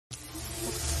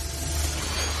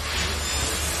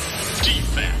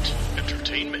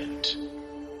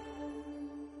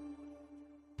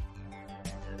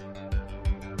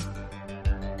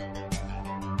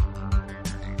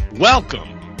Welcome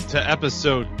to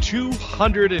episode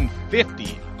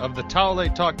 250 of the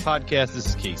Towelite Talk podcast. This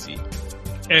is Casey.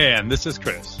 And this is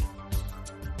Chris.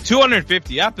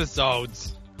 250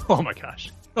 episodes. Oh my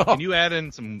gosh. Can you add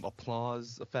in some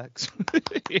applause effects?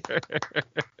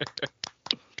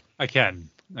 I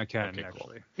can Okay,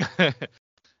 actually.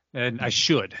 And I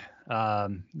should.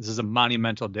 This is a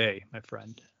monumental day, my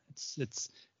friend. It's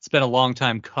been a long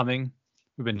time coming.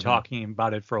 We've been talking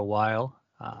about it for a while.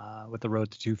 With the road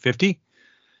to 250,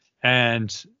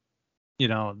 and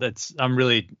I'm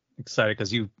really excited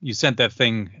because you sent that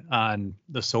thing on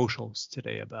the socials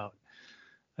today about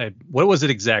what was it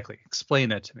exactly? Explain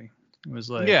that to me. It was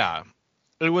like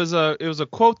it was a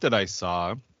quote that I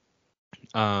saw,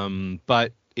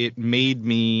 but it made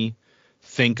me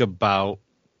think about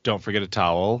Don't Forget a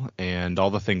Towel and all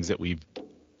the things that we've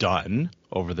done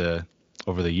over the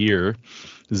year,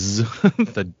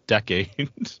 the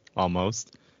decade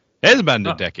almost. It has been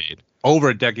a decade. Over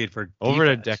a decade for over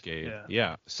a decade.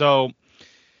 Yeah. So,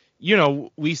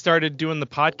 we started doing the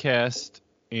podcast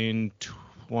in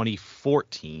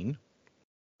 2014,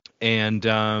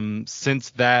 and since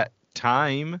that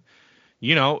time,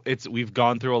 we've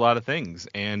gone through a lot of things.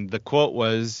 And the quote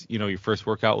was, your first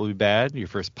workout will be bad, your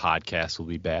first podcast will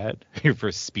be bad, your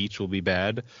first speech will be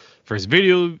bad, first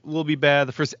video will be bad,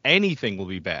 the first anything will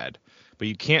be bad. But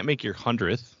you can't make your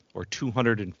 100th or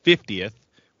 250th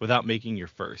without making your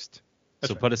first.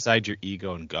 So put aside your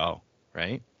ego and go,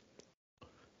 right?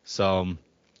 So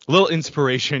a little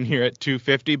inspiration here at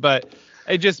 250, but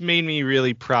it just made me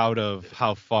really proud of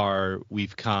how far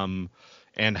we've come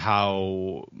and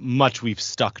how much we've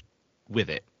stuck with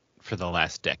it for the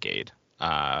last decade.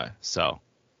 So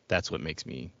that's what makes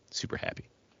me super happy.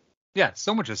 Yeah,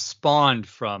 so much has spawned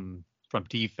from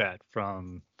DFAT,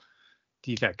 from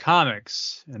DFAT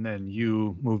Comics, and then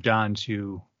you moved on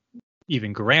to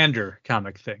even grander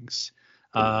comic things.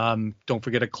 Don't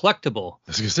forget a collectible.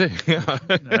 I was gonna say, yeah.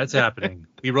 That's happening.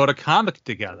 We wrote a comic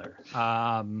together.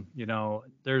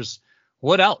 There's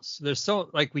what else? There's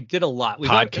so we did a lot. We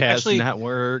Podcast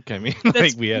network. I mean,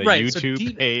 we had a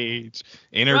YouTube page,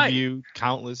 interviewed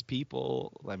countless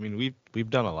people. I mean, we've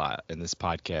done a lot in this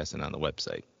podcast and on the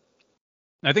website.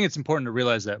 I think it's important to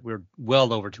realize that we're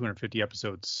well over 250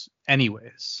 episodes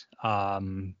anyways.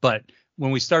 But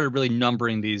when we started really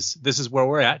numbering these, this is where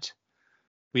we're at.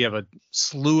 We have a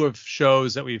slew of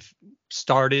shows that we've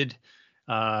started,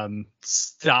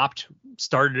 stopped,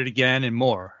 started it again, and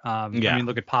more. I mean,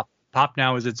 look at Pop. Pop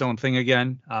now is its own thing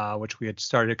again, which we had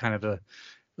started kind of a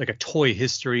toy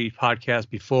history podcast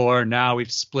before. Now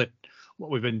we've split what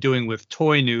we've been doing with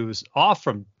toy news off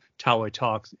from Towelite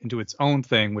Talks into its own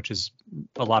thing, which is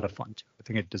a lot of fun too. I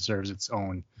think it deserves its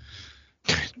own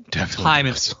time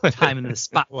in the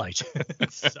spotlight.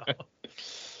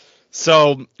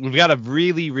 So we've got a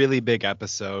really, really big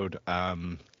episode.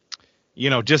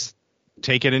 Just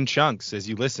take it in chunks as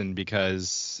you listen,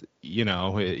 because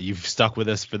you've stuck with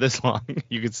us for this long.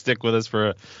 You could stick with us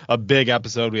for a big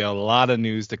episode. We have a lot of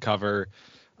news to cover.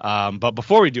 But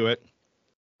before we do it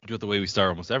the way we start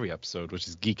almost every episode, which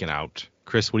is geeking out.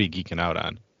 Chris, what are you geeking out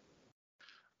on?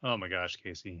 Oh my gosh,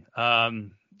 Casey. I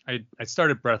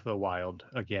started Breath of the Wild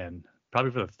again,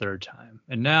 probably for the third time.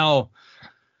 And now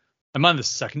I'm on the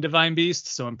second Divine Beast,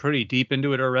 so I'm pretty deep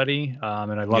into it already.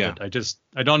 And I love it.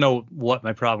 I don't know what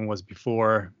my problem was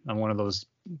before. I'm one of those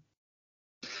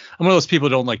people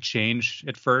who don't like change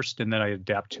at first, and then I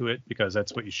adapt to it because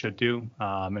that's what you should do.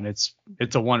 And it's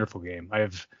a wonderful game.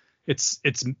 It's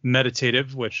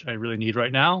meditative, which I really need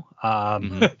right now.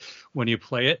 When you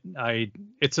play it,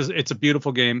 it's a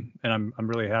beautiful game, and I'm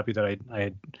really happy that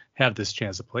I have this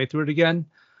chance to play through it again.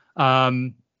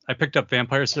 I picked up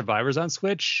Vampire Survivors on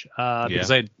Switch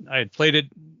because I had played it,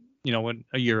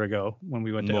 a year ago when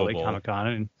we went to LA Comic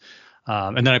Con,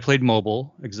 and then I played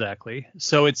mobile exactly.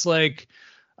 So it's like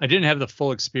I didn't have the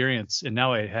full experience, and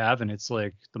now I have, and it's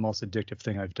like the most addictive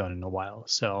thing I've done in a while.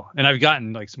 So, and I've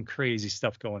gotten some crazy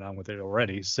stuff going on with it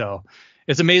already. So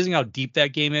it's amazing how deep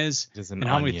that game is and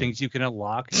how many things you can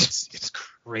unlock. It's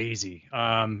crazy.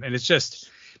 And it's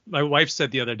just, my wife said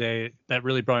the other day that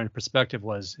really brought into perspective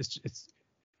was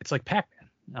it's like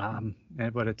Pac-Man,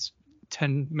 but it's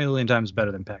 10 million times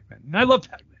better than Pac-Man. And I love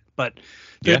Pac-Man, but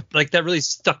that really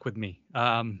stuck with me.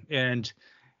 And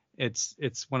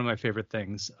it's one of my favorite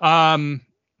things. I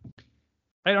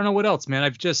don't know what else, man.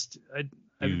 I've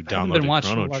downloaded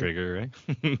Chrono Trigger,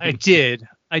 right? I did.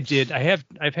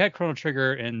 I've had Chrono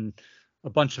Trigger and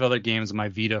a bunch of other games on my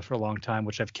Vita for a long time,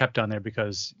 which I've kept on there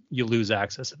because you lose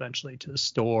access eventually to the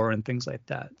store and things like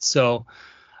that. So,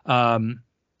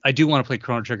 I do want to play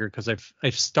Chrono Trigger because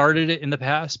I've started it in the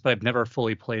past, but I've never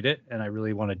fully played it, and I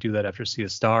really want to do that after Sea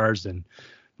of Stars and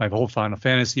my whole Final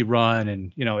Fantasy run.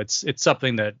 And it's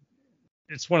something that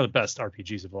it's one of the best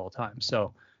RPGs of all time,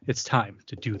 so it's time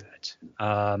to do that.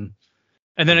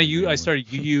 And then I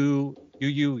started Yu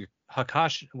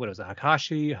Hakashi. What is it?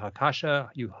 Hakasha,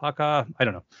 Yu Haka. I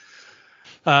don't know.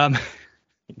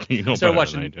 You know started better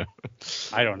watching. than I do.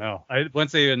 I don't know.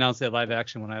 Once they announced that live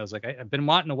action one, I was like, I've been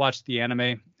wanting to watch the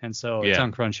anime, and so it's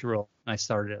on Crunchyroll. And I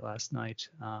started it last night.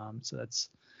 So that's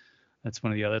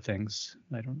one of the other things.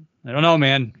 I don't know,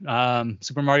 man.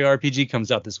 Super Mario RPG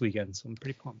comes out this weekend, so I'm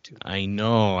pretty pumped too. I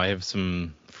know. I have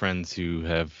some friends who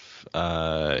have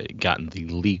gotten the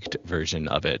leaked version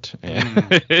of it.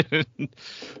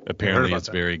 Apparently, it's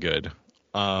very good.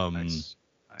 Nice.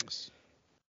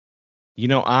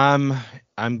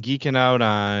 I'm geeking out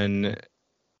on.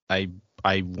 I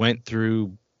went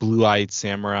through Blue-Eyed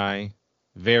Samurai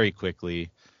very quickly.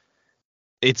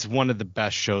 It's one of the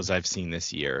best shows I've seen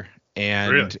this year.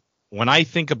 And when I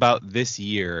think about this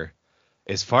year,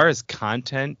 as far as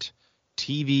content,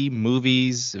 TV,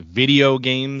 movies, video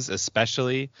games,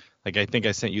 especially, like I think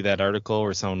I sent you that article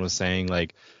where someone was saying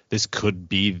like this could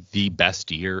be the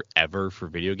best year ever for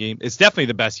video games. It's definitely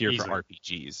the best year for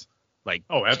RPGs. Like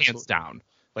hands down,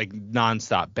 like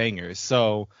nonstop bangers.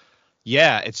 So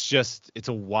yeah, it's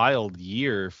a wild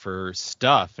year for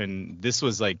stuff. And this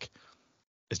was like,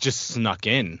 it's just snuck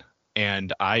in,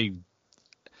 and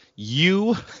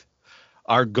you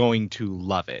are going to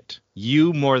love it.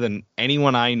 You more than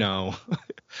anyone I know.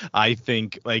 I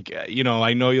think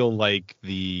I know you'll like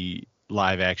the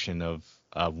live action of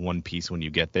One Piece when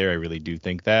you get there. I really do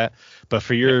think that, but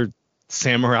for your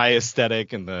samurai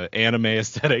aesthetic and the anime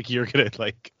aesthetic, you're gonna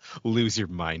like lose your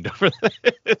mind over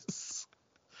this.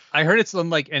 I heard it's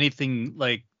unlike anything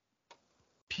like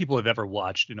people have ever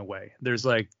watched in a way. There's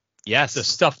like the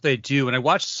stuff they do, and I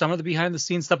watched some of the behind the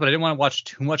scenes stuff, but I didn't want to watch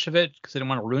too much of it because I didn't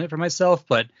want to ruin it for myself.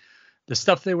 But the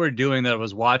stuff they were doing that I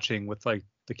was watching with like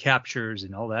the captures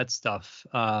and all that stuff,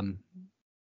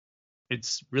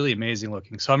 it's really amazing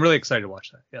looking. So I'm really excited to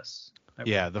watch that. Yes.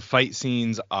 The fight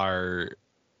scenes are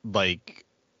like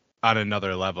on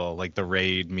another level. Like the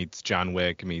Raid meets John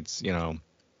Wick meets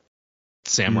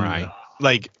Samurai.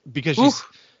 Like because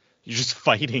you're just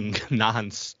fighting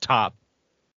nonstop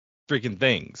freaking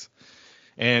things.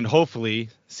 And hopefully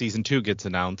season 2 gets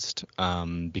announced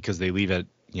because they leave it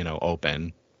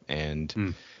open.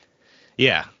 And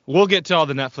we'll get to all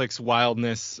the Netflix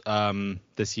wildness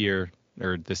this year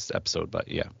or this episode, but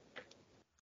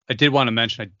I did want to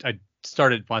mention I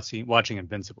started watching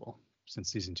Invincible since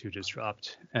season 2 just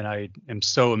dropped, and I am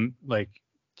so like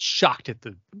shocked at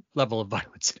the level of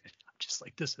violence in it. I'm just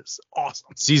like, this is awesome.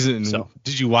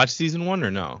 Did you watch season 1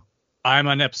 or no? I'm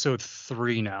on episode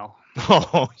 3 now.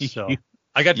 Oh, so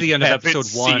I got to the end of episode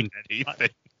 1.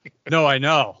 No, I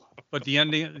know, but the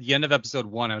end of episode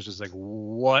 1, I was just like,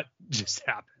 what just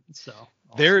happened? So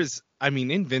awesome.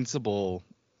 Invincible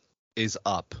is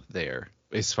up there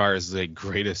as far as the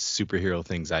greatest superhero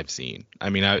things I've seen.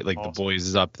 Awesome. The Boys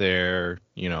is up there,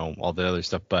 all the other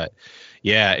stuff. But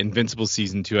yeah, Invincible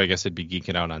season 2, I guess I'd be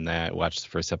geeking out on that. Watched the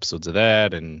first episodes of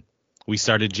that, and we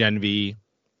started Gen V.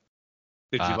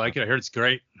 Did you like it? I heard it's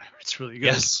great. It's really good.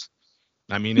 Yes.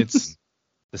 It's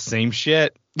the same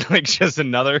shit, like just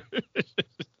another.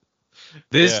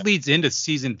 This leads into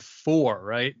season 4,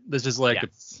 right? This is like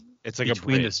it's like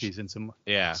between a the seasons.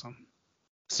 Yeah. Awesome.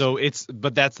 So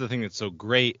but that's the thing that's so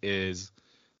great is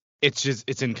it's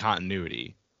in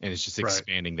continuity and it's just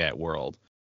expanding that world.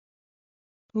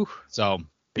 Ooh. So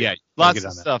lots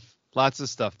of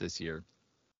stuff this year.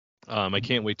 I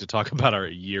can't wait to talk about our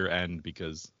year end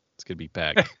because it's gonna be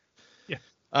packed.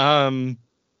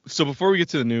 So before we get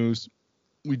to the news,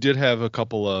 we did have a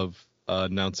couple of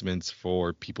announcements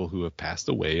for people who have passed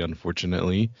away,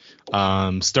 unfortunately.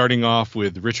 Starting off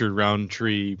with Richard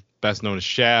Roundtree, best known as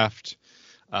Shaft.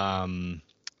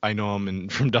 I know him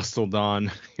from Dusk Till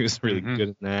Dawn. He was really good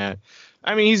in that.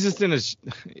 He's just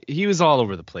he was all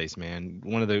over the place, man.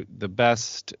 One of the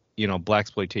best,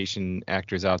 blaxploitation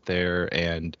actors out there,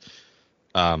 and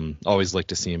always like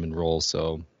to see him in roles,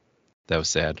 so that was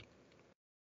sad.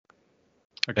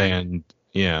 Okay. And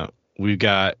we've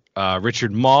got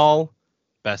Richard Mall,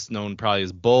 best known probably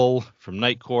as Bull from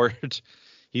Night Court.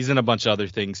 He's in a bunch of other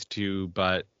things too,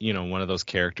 but one of those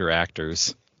character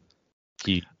actors.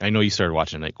 I know you started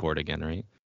watching Night Court again, right?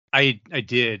 I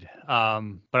did,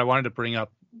 but I wanted to bring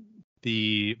up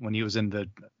when he was in the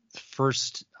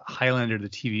first Highlander the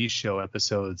TV show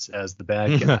episodes as the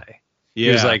bad guy. He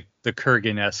was like the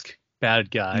Kurgan-esque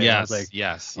bad guy. Yes, I was like,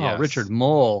 yes. Richard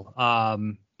Mole.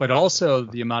 but also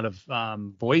the amount of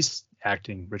voice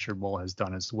acting Richard Mole has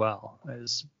done as well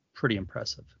is pretty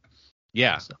impressive.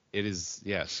 Yeah, So. it is.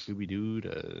 Yeah, Scooby-Doo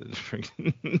to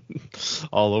freaking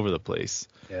all over the place.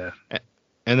 Yeah.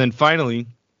 And then finally,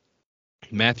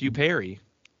 Matthew Perry.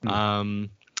 Hmm.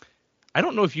 I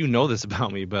don't know if you know this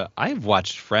about me, but I've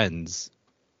watched Friends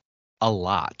a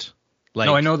lot.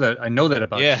 No, I know that. I know that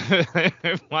about you. Yeah,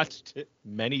 I've watched it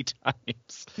many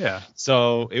times. Yeah.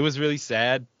 So it was really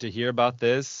sad to hear about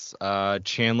this.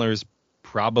 Chandler's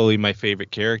probably my favorite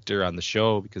character on the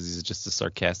show because he's just a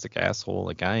sarcastic asshole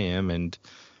like I am. And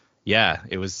yeah,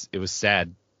 it was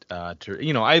sad.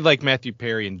 I like Matthew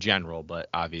Perry in general, but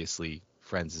obviously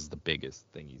Friends is the biggest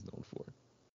thing he's known for.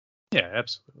 Yeah,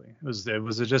 absolutely. It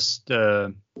was just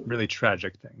a really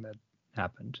tragic thing that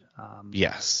happened.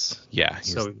 Yes. Yeah.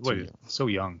 So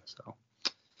young.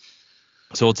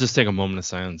 So we'll just take a moment of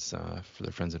silence for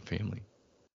their friends and family.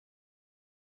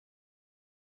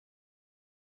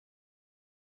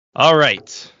 All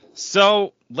right.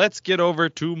 So let's get over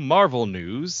to Marvel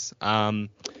news.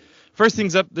 First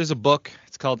things up, there's a book.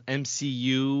 It's called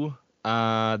MCU,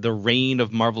 The Reign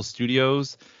of Marvel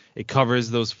Studios. It covers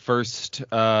those first,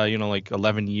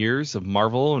 11 years of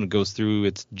Marvel, and it goes through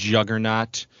its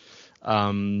juggernaut,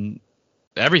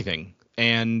 everything.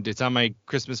 And it's on my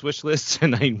Christmas wish list,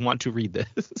 and I want to read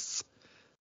this.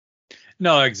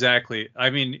 No, exactly. I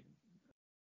mean,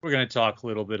 we're going to talk a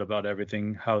little bit about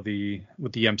everything, with the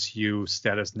MCU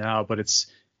status now, but it's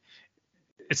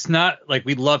not like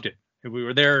we loved it. We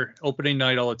were there opening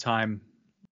night all the time.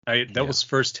 That was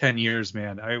first 10 years,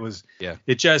 man.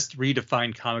 It just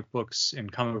redefined comic books and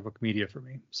comic book media for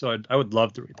me. So I would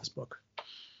love to read this book.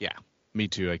 Yeah, me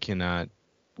too. I cannot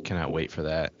wait for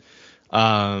that.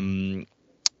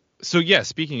 So yeah,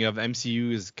 speaking of,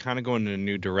 MCU is kind of going in a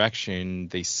new direction.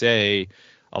 They say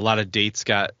a lot of dates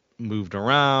got moved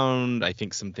around. I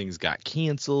think some things got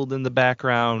canceled in the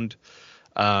background.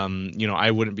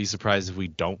 I wouldn't be surprised if we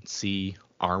don't see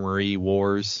Armory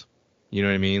Wars. You know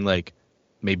what I mean? Like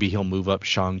maybe he'll move up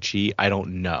Shang-Chi. I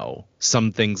don't know.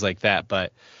 Some things like that.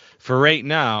 But for right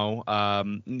now,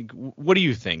 what do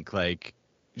you think? Like,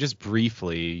 just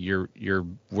briefly,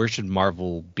 where should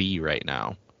Marvel be right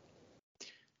now?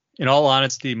 In all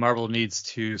honesty, Marvel needs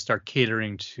to start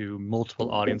catering to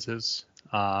multiple audiences.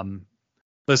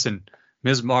 Listen,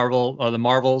 Ms. Marvel or the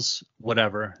Marvels,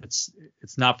 whatever. It's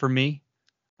not for me.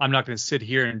 I'm not going to sit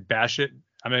here and bash it.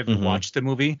 I may have watched the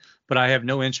movie, but I have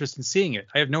no interest in seeing it.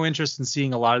 I have no interest in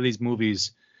seeing a lot of these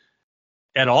movies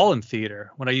at all in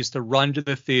theater. When I used to run to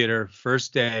the theater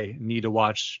first day, need to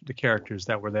watch the characters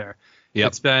that were there. Yep.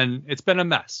 It's been a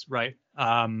mess, right?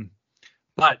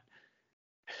 But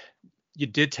you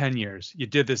did 10 years. You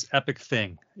did this epic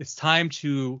thing. It's time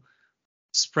to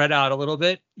spread out a little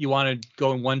bit. You want to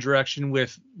go in one direction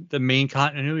with the main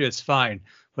continuity, it's fine.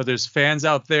 But there's fans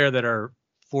out there that are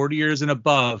 40 years and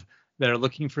above that are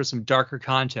looking for some darker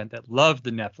content, that love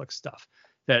the Netflix stuff,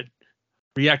 that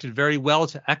reacted very well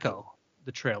to Echo,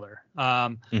 the trailer.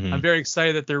 I'm very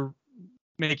excited that they're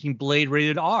making Blade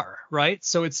rated R, right?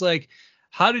 So it's like,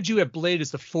 how did you have Blade as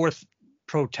the fourth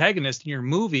protagonist in your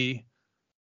movie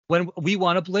when we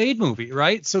want a Blade movie,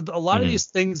 right? So a lot of these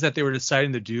things that they were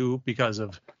deciding to do because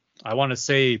of, I want to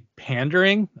say,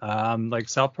 pandering, like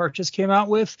South Park just came out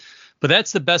with, but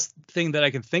that's the best thing that I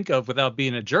can think of without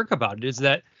being a jerk about it, is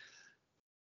that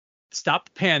stop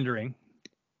the pandering,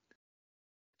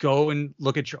 go and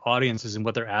look at your audiences and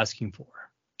what they're asking for.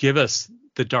 Give us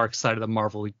the dark side of the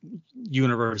Marvel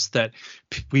universe that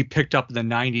we picked up in the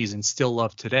 90s and still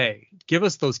love today. Give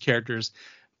us those characters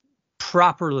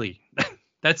properly.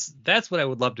 That's what I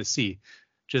would love to see.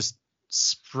 Just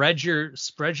spread your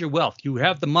wealth. You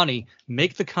have the money,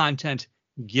 make the content,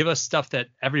 give us stuff that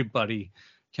everybody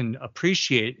can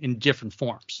appreciate in different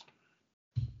forms.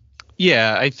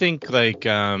 Yeah, I think I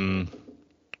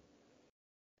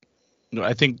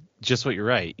think just what you're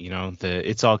right. The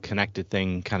it's all connected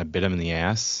thing kind of bit him in the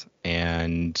ass,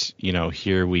 and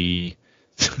here we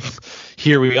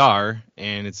are,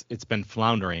 and it's been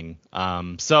floundering.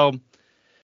 So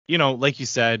like you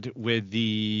said, with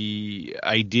the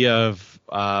idea of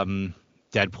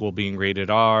Deadpool being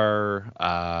rated R,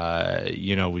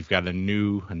 we've got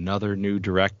another new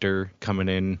director coming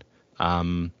in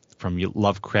from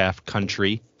Lovecraft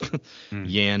Country,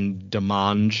 Yan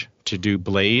Demange, to do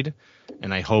Blade,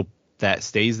 and I hope that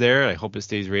stays there. I hope it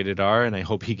stays rated R, and I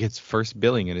hope he gets first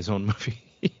billing in his own movie.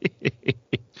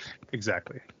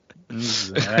 Exactly.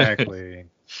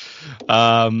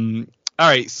 All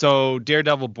right, so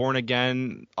Daredevil Born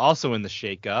Again, also in the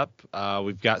shakeup.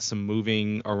 We've got some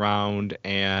moving around,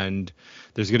 and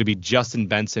there's going to be Justin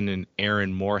Benson and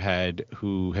Aaron Moorhead,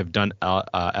 who have done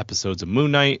episodes of Moon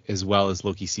Knight as well as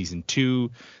Loki Season 2.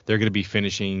 They're going to be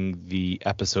finishing the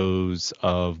episodes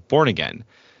of Born Again.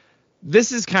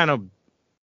 This is kind of,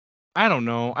 I don't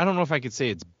know if I could say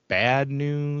it's bad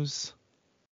news.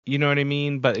 You know what I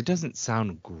mean? But it doesn't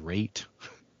sound great.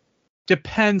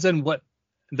 Depends on what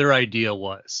their idea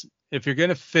was. If you're going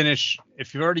to finish,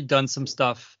 if you've already done some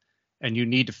stuff and you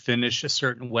need to finish a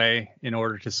certain way in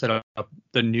order to set up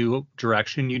the new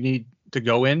direction you need to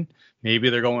go in, maybe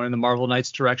they're going in the Marvel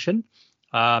Knights direction,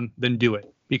 then do it.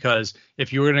 Because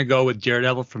if you were going to go with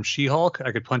Daredevil from She-Hulk,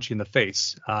 I could punch you in the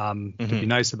face to be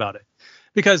nice about it.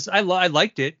 Because I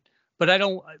liked it, but I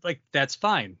don't like, that's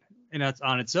fine. And that's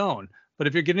on its own. But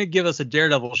if you're going to give us a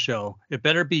Daredevil show, it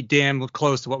better be damn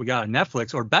close to what we got on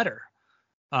Netflix or better.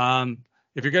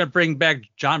 If you're going to bring back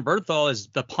John Bernthal as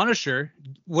the Punisher,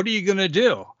 what are you going to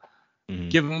do?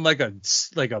 Give him like a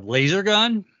laser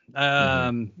gun?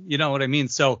 You know what I mean?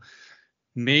 So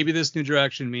maybe this new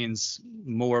direction means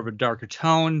more of a darker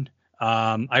tone.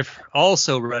 I've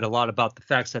also read a lot about the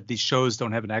facts that these shows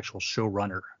don't have an actual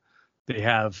showrunner. They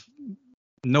have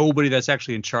nobody that's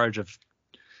actually in charge of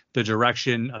the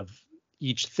direction of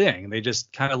each thing. They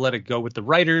just kind of let it go with the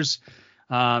writers.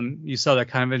 You saw that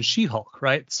kind of in She-Hulk,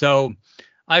 right? So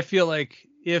I feel like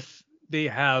if they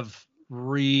have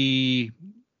aligned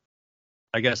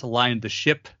the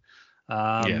ship,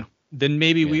 then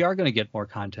maybe we are going to get more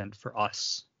content for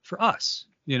us,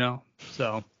 you know?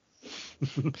 So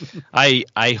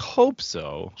I hope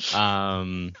so.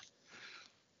 Because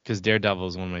Daredevil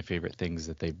is one of my favorite things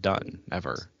that they've done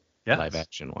ever, live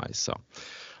action wise. So,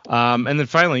 and then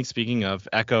finally, speaking of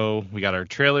Echo, we got our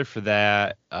trailer for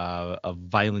that. A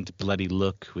violent, bloody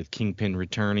look with Kingpin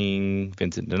returning.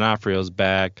 Vincent D'Onofrio's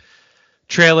back.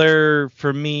 Trailer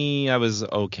for me, I was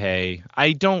okay.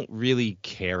 I don't really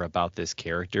care about this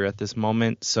character at this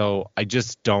moment, so I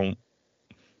just don't.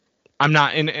 I'm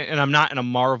not in a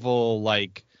Marvel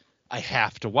like I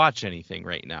have to watch anything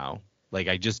right now. Like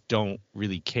I just don't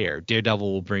really care.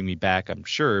 Daredevil will bring me back, I'm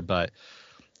sure, but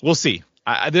we'll see.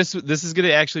 This is going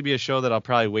to actually be a show that I'll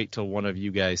probably wait till one of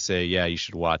you guys say, yeah, you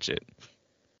should watch it.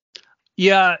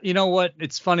 Yeah, you know what?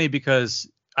 It's funny because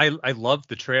I love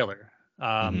the trailer,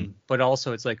 but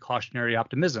also it's like cautionary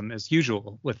optimism as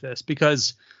usual with this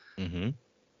because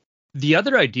the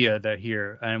other idea that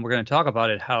here, and we're going to talk about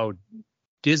it, how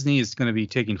Disney is going to be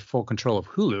taking full control of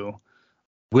Hulu.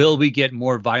 Will we get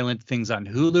more violent things on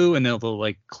Hulu and they'll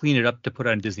like clean it up to put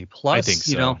on Disney Plus? I think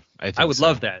so. You know, I would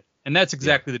love that. And that's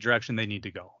exactly the direction they need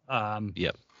to go.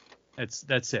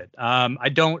 That's it. I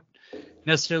don't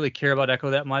necessarily care about Echo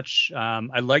that much.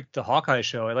 I liked the Hawkeye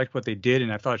show. I liked what they did,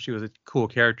 and I thought she was a cool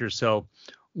character. So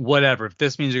whatever. If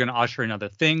this means you're going to usher in other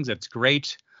things, that's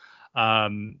great.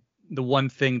 The one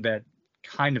thing that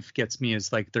kind of gets me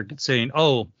is like they're saying,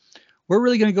 oh, we're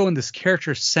really going to go in this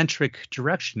character-centric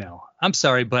direction now. I'm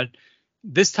sorry, but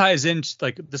this ties into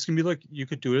like this can be like you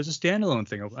could do it as a standalone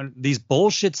thing. These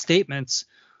bullshit statements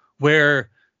where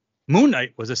Moon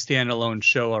Knight was a standalone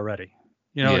show already.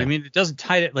 You know what I mean? It doesn't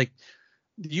tie it like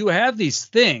you have these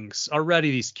things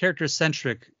already, these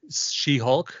character-centric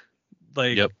She-Hulk.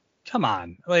 Like, come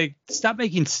on, like stop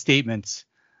making statements.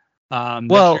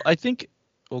 I think.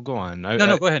 Well, go on.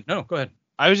 No, go ahead. No, go ahead.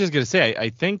 I was just gonna say, I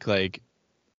think like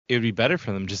it would be better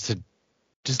for them just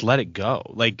to let it go.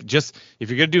 Like, just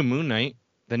if you're gonna do Moon Knight,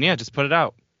 then just put it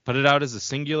out. Put it out as a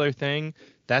singular thing.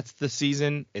 That's the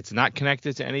season. It's not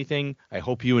connected to anything. I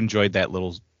hope you enjoyed that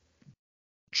little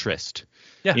tryst.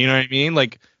 Yeah. You know what I mean?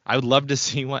 Like, I would love to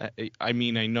see what. I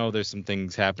mean, I know there's some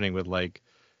things happening with like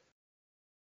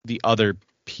the other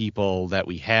people that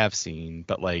we have seen,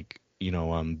 but like, you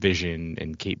know, Vision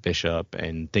and Kate Bishop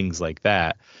and things like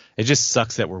that. It just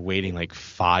sucks that we're waiting like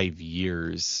 5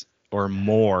 years or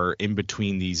more in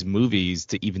between these movies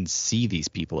to even see these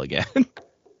people again.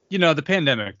 You know, the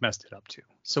pandemic messed it up too.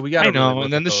 So we got to. I know, really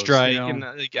and then the those, strike, you know? And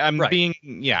like, I'm being,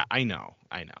 I know.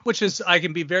 Which is, I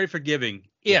can be very forgiving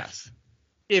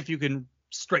if you can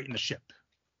straighten the ship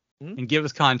and give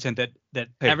us content that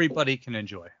everybody can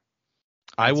enjoy.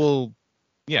 I will.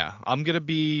 Yeah, I'm gonna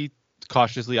be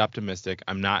cautiously optimistic.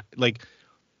 I'm not like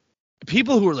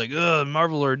people who are like,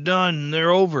 Marvel are done, they're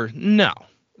over. No,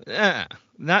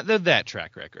 not that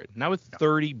track record. Not with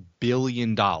 $30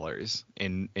 billion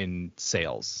in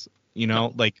sales. You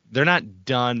know, like they're not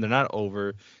done. They're not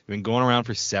over. They've been going around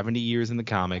for 70 years in the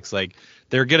comics. Like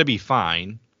they're gonna be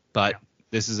fine, but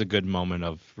this is a good moment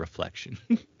of reflection.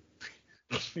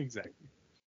 Exactly.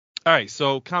 All right,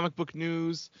 so comic book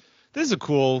news. this is a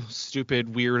cool,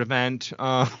 stupid, weird event.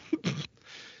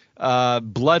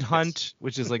 Blood Hunt,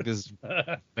 which is like this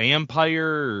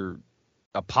vampire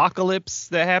apocalypse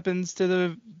that happens to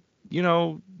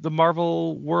the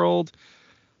Marvel world.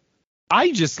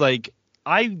 I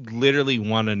literally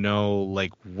want to know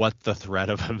like what the threat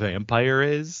of a vampire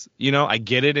is. I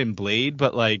get it in Blade,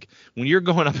 but like when you're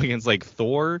going up against like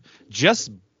Thor,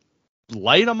 just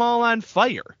light them all on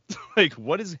fire. Like,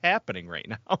 what is happening right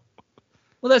now?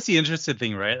 Well, that's the interesting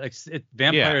thing, right? Like,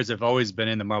 vampires have always been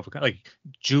in the Marvel. Like,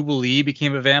 Jubilee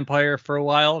became a vampire for a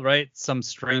while, right? Some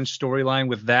strange storyline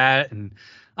with that, and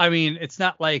I mean, it's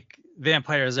not like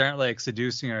vampires aren't like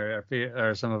seducing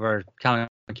or some of our comic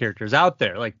characters out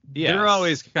there. Like, they're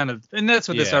always kind of, and that's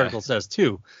what this article says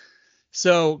too.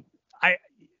 So,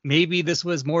 maybe this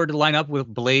was more to line up with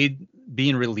Blade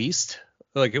being released,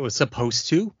 like it was supposed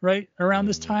to, right around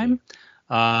this time.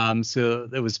 So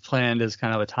it was planned as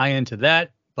kind of a tie-in to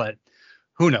that, but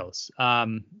who knows?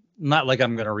 Not like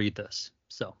I'm going to read this.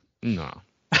 So no,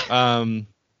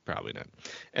 probably not.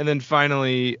 And then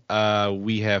finally,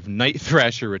 we have Night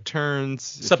Thrasher returns.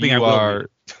 Something I will read.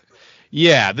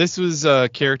 Yeah, this was a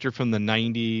character from the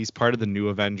 90s, part of the New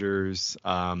Avengers.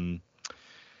 Haven't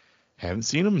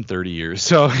seen him in 30 years,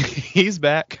 so he's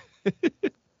back.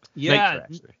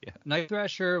 Night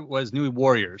Thrasher was New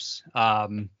Warriors.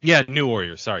 New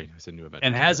Warriors. Sorry, I said New Avengers.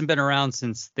 And hasn't been around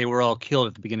since they were all killed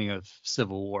at the beginning of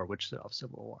Civil War, which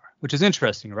is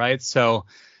interesting, right? So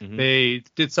they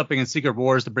did something in Secret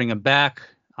Wars to bring him back.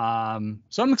 So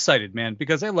I'm excited, man,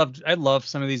 because I love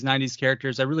some of these 90s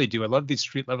characters. I really do. I love these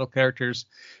street level characters,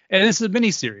 and this is a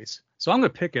miniseries, so I'm gonna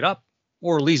pick it up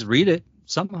or at least read it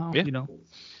somehow,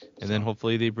 And then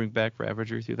hopefully they bring back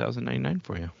Ravager 2099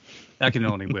 for you. I can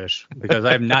only wish, because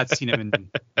I have not seen him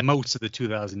in most of the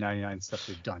 2099 stuff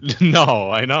they've done. No,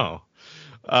 I know.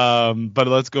 But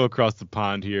let's go across the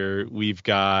pond here. We've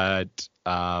got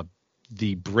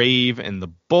the Brave and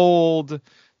the Bold.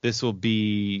 This will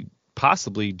be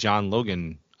possibly John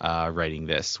Logan writing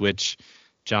this, which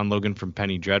John Logan from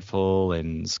Penny Dreadful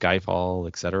and Skyfall,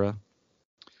 etc.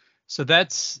 So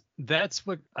that's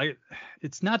what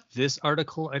it's not this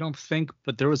article, I don't think,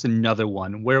 but there was another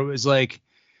one where it was like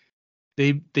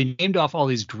they named off all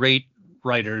these great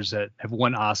writers that have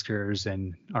won Oscars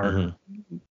and are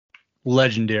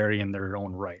legendary in their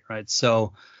own right.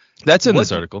 So that's in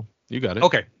this article. You got it.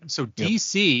 Okay. So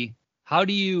DC, how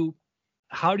do you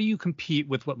compete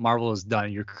with what Marvel has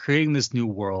done? You're creating this new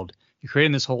world. You're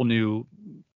creating this whole new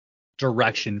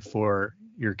direction for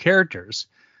your characters.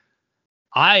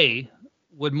 I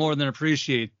would more than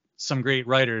appreciate some great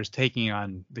writers taking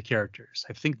on the characters.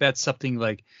 I think that's something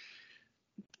like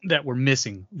that we're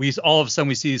missing. All of a sudden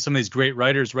we see some of these great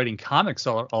writers writing comics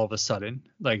all of a sudden,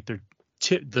 like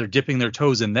they're dipping their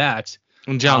toes in that.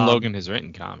 And John Logan has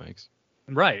written comics,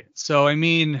 right? So I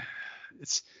mean,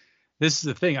 this is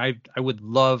the thing. I would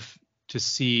love to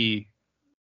see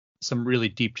some really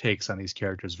deep takes on these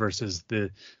characters versus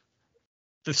the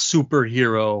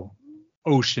superhero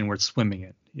ocean we're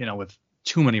swimming in, with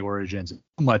too many origins,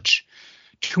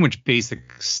 too much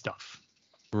basic stuff.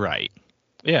 Right.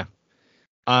 Yeah.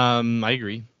 I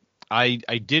agree. I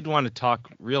did want to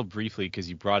talk real briefly because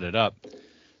you brought it up.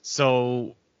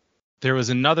 So there was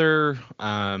another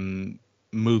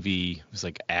movie. It was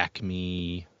like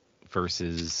Acme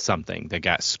versus something that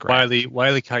got scrapped.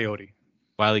 Wile E. Coyote.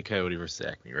 Wile E. Coyote versus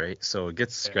Acme, right? So it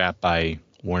gets scrapped by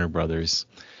Warner Brothers.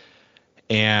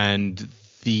 And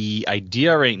the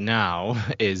idea right now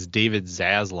is David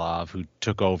Zaslav, who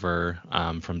took over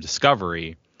from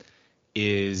Discovery,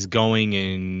 is going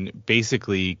and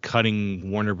basically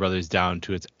cutting Warner Brothers down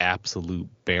to its absolute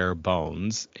bare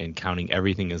bones and counting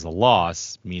everything as a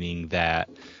loss, meaning that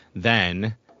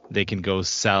then they can go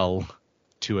sell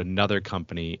to another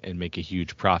company and make a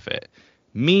huge profit.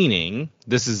 Meaning,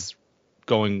 this is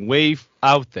going way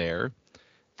out there,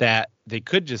 that they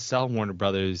could just sell Warner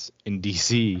Brothers in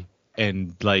DC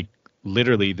and like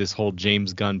literally this whole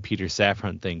James Gunn, Peter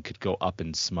Safran thing could go up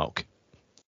in smoke.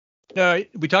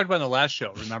 We talked about in the last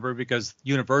show, remember? Because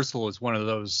Universal is one of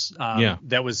those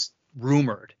that was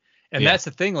rumored. And that's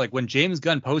the thing. Like when James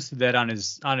Gunn posted that on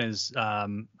his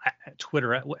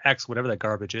Twitter, X, whatever that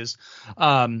garbage is,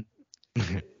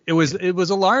 it was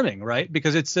alarming, right?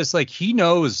 Because it's just like he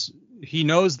knows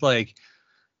like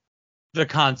the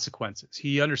consequences.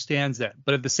 He understands that.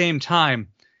 But at the same time,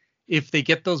 if they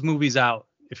get those movies out,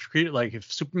 if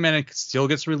Superman still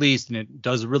gets released and it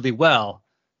does really well,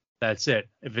 that's it.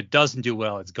 If it doesn't do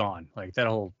well, it's gone. Like that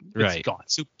whole, it's gone.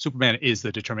 Superman is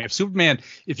the determinant.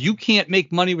 If you can't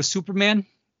make money with Superman,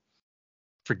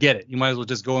 forget it. You might as well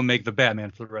just go and make the Batman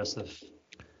for the rest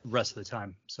of the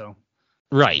time. So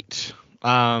Right.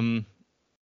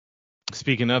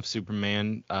 Speaking of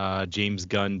Superman, James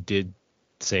Gunn did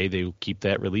say they will keep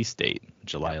that release date,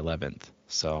 July 11th.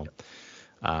 So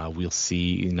we'll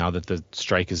see now that the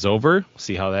strike is over,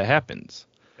 see how that happens.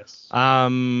 Yes.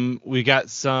 We got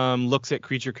some looks at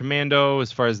Creature Commando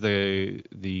as far as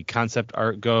the concept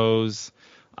art goes.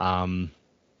 I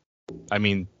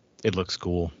mean, it looks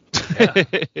cool. Yeah,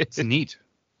 it's neat.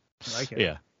 I like it.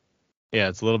 Yeah. Yeah,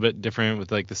 it's a little bit different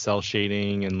with like the cell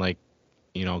shading and like,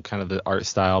 you know, kind of the art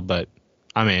style, but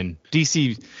I mean,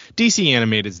 DC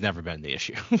animated's never been the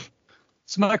issue.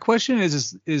 So my question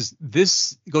is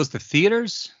this goes to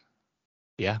theaters?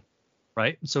 Yeah.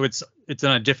 Right. So it's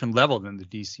on a different level than the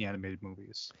DC animated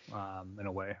movies, in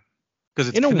a way, because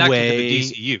it's connected to the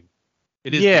DCU.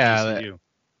 It is the DCU.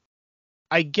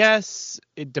 I guess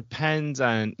it depends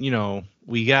on, you know,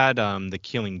 we got The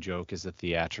Killing Joke as a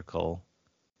theatrical,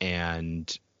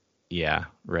 and yeah,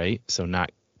 right. So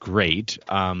not great.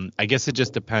 I guess it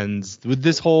just depends with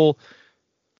this whole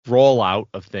rollout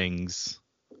of things.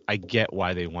 I get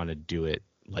why they want to do it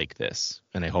like this,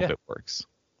 and I hope it works.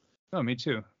 Oh, me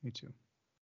too.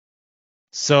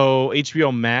 So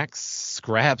HBO Max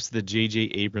scraps the J.J.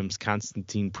 Abrams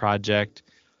Constantine project.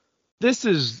 This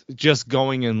is just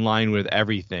going in line with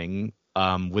everything,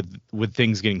 with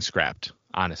things getting scrapped,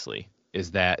 honestly,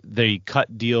 is that they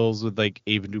cut deals with like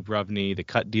Ava Dubrovny, they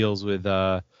cut deals with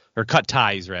or cut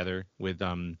ties rather with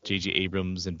J.J.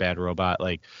 Abrams and Bad Robot.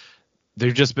 Like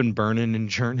they've just been burning and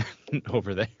churning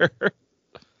over there.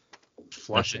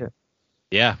 Flushing.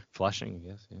 Yeah, flushing, I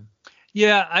guess, yeah.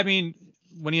 Yeah, I mean,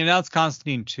 when he announced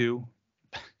Constantine 2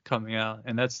 coming out,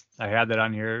 and I had that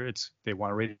on here, they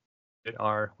want to rate it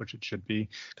R, which it should be,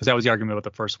 because that was the argument with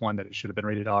the first one, that it should have been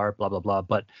rated R, blah, blah, blah.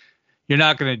 But you're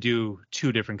not going to do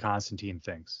two different Constantine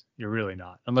things. You're really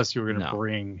not, unless you were going to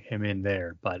bring him in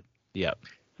there. But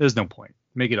there's no point.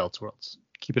 Make it Elseworlds.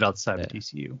 Keep it outside the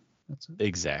DCU. That's it.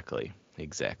 Exactly.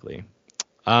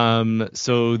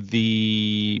 So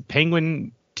the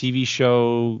Penguin TV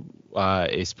show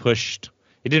is pushed.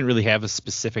 It didn't really have a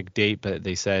specific date, but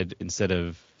they said instead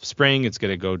of spring, it's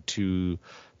going to go to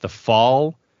the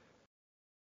fall.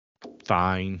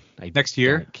 Fine. Next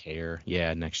year? Don't care.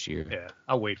 Yeah, next year. Yeah,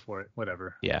 I'll wait for it.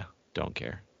 Whatever. Yeah, don't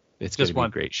care. It's going to be a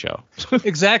great show.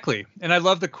 Exactly. And I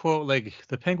love the quote, like,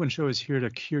 the Penguin show is here to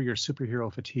cure your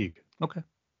superhero fatigue. Okay.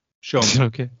 Show me.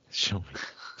 Okay. Show me.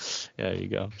 Yeah, there you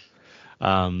go.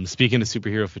 Speaking of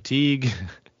superhero fatigue,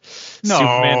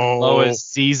 Superman and Lois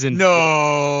season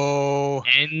 4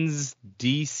 ends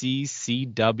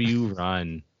DCCW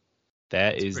run.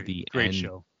 That is the great end.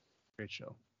 Show. Great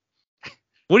show.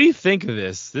 What do you think of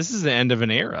this? This is the end of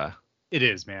an era. It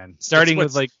is, man. Starting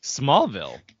with like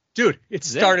Smallville. Dude, it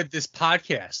started this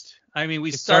podcast. I mean,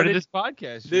 we started this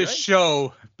podcast. This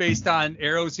show based on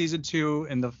Arrow season 2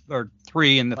 or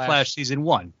 3 and the Flash season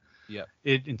 1. Yeah.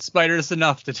 It inspired us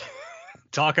enough to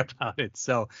talk about it.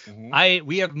 So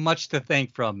we have much to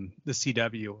thank from the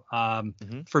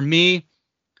CW. For me,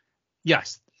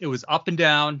 yes, it was up and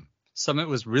down. Some of it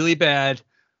was really bad,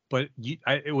 but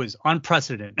it was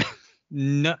unprecedented.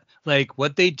 No, like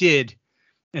what they did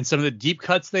and some of the deep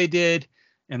cuts they did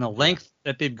and the length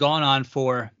that they've gone on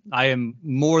for, I am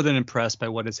more than impressed by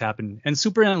what has happened. And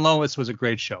Superman and Lois was a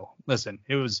great show. Listen,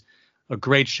 it was a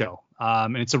great show.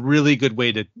 And it's a really good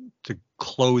way to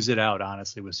close it out,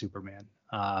 honestly, with Superman.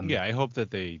 I hope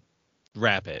that they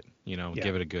wrap it,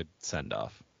 give it a good send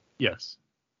off. Yes.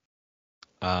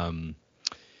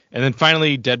 And then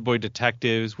finally, Dead Boy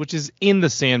Detectives, which is in the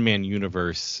Sandman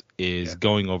universe, is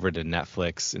going over to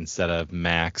Netflix instead of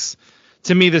Max.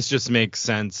 To me, this just makes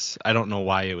sense. I don't know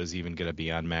why it was even going to be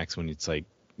on Max when it's like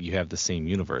you have the same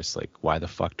universe. Like, why the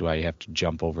fuck do I have to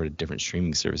jump over to different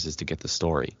streaming services to get the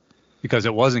story? Because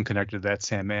it wasn't connected to that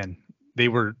Sandman. They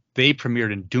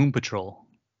premiered in Doom Patrol.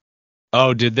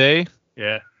 Oh, did they?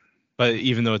 Yeah. But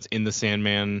even though it's in the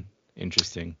Sandman,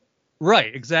 interesting.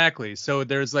 Right, exactly. So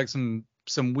there's like some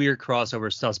weird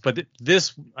crossover stuff, but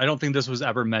I don't think this was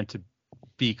ever meant to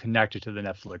be connected to the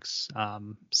Netflix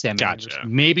Sandman. Gotcha. Universe.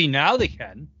 Maybe now they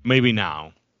can. Maybe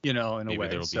now. In a way. Maybe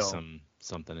there'll be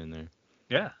something in there.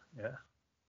 Yeah.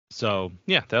 So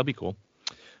yeah, that'll be cool.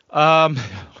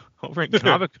 Over in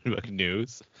comic book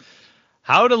news,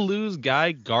 How to Lose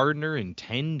Guy Gardner in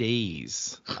 10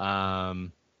 Days.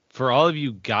 For all of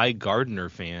you Guy Gardner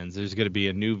fans, there's going to be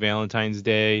a new Valentine's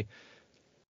Day.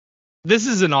 This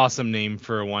is an awesome name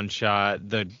for a one shot.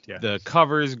 The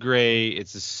cover is great.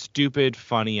 It's a stupid,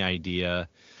 funny idea.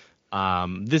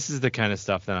 This is the kind of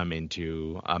stuff that I'm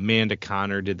into. Amanda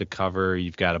Connor did the cover.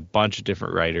 You've got a bunch of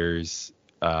different writers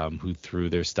who threw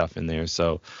their stuff in there.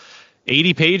 So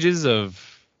 80 pages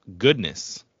of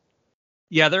goodness.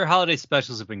 Yeah, their holiday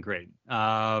specials have been great.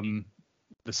 The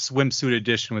swimsuit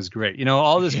edition was great. You know,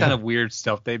 all this kind of weird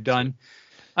stuff they've done.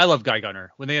 I love Guy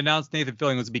Gardner. When they announced Nathan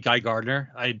Fillion was to be Guy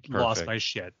Gardner, I lost my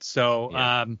shit. So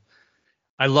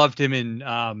I loved him in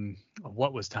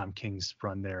what was Tom King's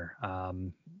run there?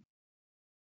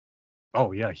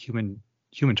 Human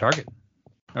Target.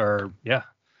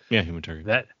 Human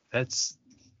Target.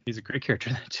 He's a great character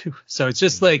in that too. So it's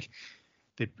just like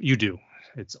you do.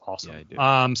 It's awesome. Yeah,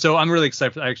 I do. So I'm really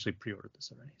excited. I actually pre-ordered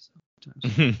this already. So.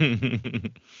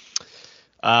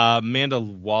 Amanda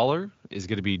Waller is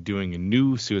going to be doing a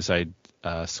new Suicide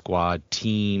Squad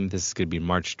team. This is going to be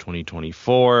March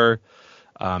 2024.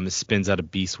 It spins out of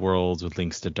Beast Worlds with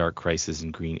links to Dark Crisis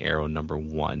and Green Arrow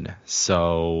 #1.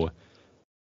 So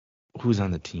who's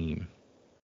on the team?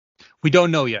 We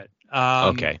don't know yet.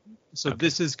 Okay. So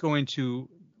this is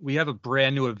we have a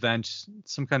brand new event,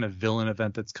 some kind of villain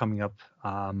event that's coming up.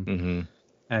 And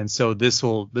so this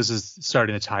is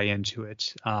starting to tie into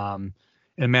it. And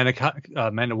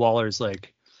Amanda Waller is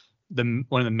like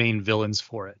one of the main villains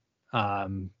for it.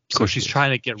 So she's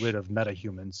trying to get rid of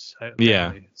metahumans.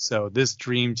 Yeah. So this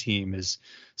dream team is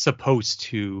supposed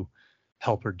to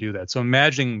help her do that. So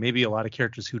imagine maybe a lot of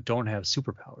characters who don't have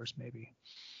superpowers, maybe.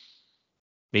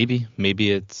 Maybe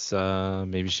it's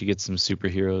maybe she gets some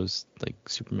superheroes like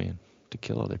Superman to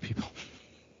kill other people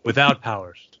without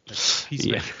powers. Like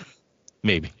yeah,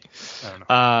 maybe. I don't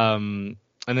know.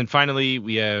 And then finally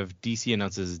we have DC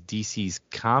announces DC's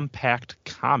Compact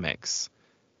Comics.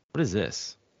 What is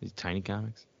this? These tiny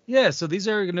comics? Yeah, so these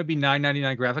are going to be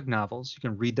 $9.99 graphic novels. You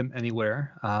can read them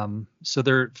anywhere. So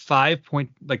they're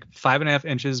 5.5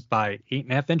 inches by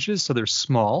 8.5 inches, so they're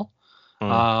small. They're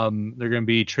going to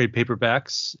be trade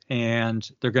paperbacks, and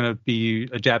they're going to be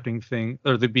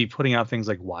they'll be putting out things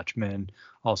like Watchmen,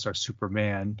 All-Star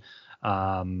Superman,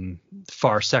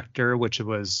 Far Sector, which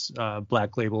was a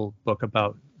Black Label book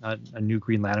about a new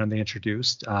Green Lantern they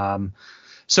introduced.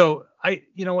 So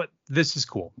you know what? This is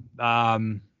cool.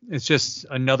 It's just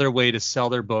another way to sell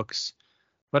their books,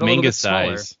 but a little bit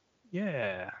smaller. Size.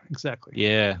 Yeah, exactly.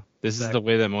 Yeah, this is the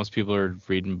way that most people are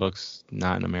reading books,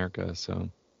 not in America. So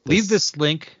leave this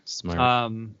link,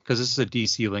 smart. Because this is a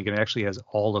DC link and it actually has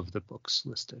all of the books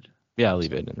listed. Yeah, I'll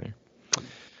leave it in there.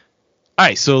 All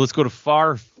right, so let's go to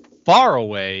far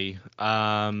away.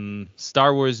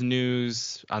 Star Wars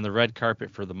news on the red carpet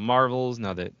for the Marvels.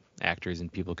 Now that actors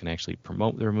and people can actually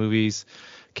promote their movies,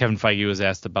 Kevin Feige was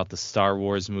asked about the Star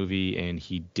Wars movie, and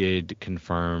he did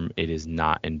confirm it is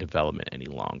not in development any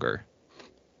longer.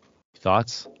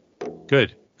 Thoughts?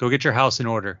 Good. Go get your house in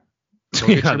order. Go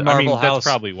get your Marvel house. That's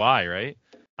probably why, right?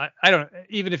 I don't.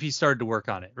 Even if he started to work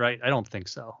on it, right? I don't think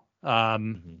so.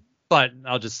 But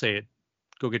I'll just say it.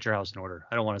 Go get your house in order.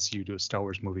 I don't want to see you do a Star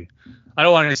Wars movie. I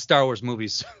don't want any Star Wars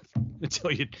movies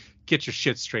until you get your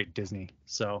shit straight, Disney.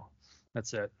 So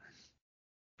that's it.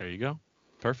 There you go.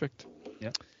 Perfect.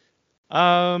 Yep.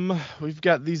 We've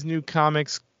got these new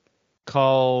comics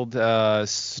called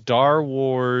Star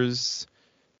Wars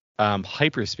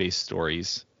Hyperspace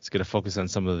Stories. It's going to focus on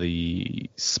some of the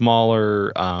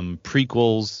smaller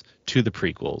prequels to the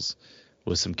prequels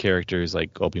with some characters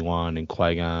like Obi-Wan and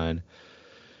Qui-Gon.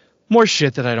 More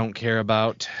shit that I don't care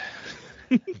about.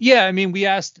 Yeah,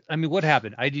 what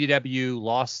happened? IDW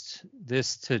lost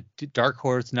this to Dark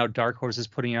Horse. Now Dark Horse is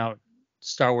putting out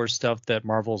Star Wars stuff that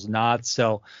Marvel's not.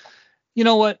 So, you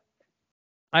know what?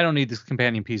 I don't need these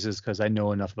companion pieces because I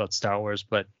know enough about Star Wars.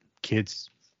 But kids,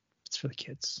 it's for the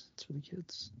kids. It's for the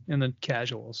kids and the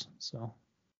casuals. So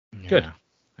good.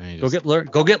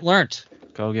 Go get learnt.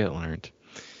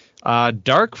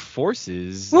 Dark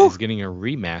Forces is getting a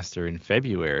remaster in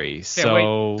February.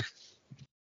 So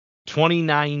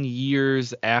 29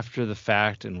 years after the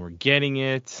fact, and we're getting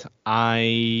it. I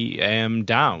am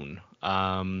down.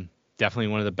 Definitely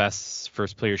one of the best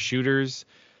first player shooters.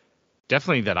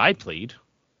 Definitely that I played,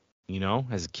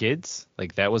 as kids.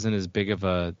 Like that wasn't as big of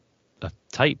a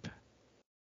type.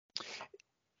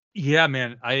 Yeah,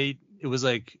 man. It was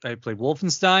like I played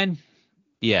Wolfenstein.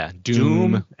 Yeah,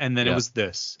 Doom, and then it was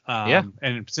this.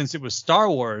 And since it was Star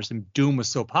Wars and Doom was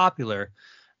so popular,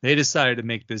 they decided to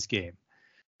make this game.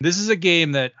 This is a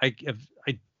game that I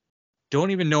don't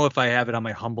even know if I have it on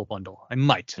my Humble Bundle. I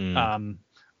might,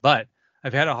 but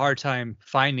I've had a hard time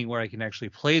finding where I can actually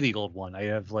play the old one. I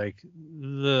have like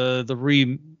the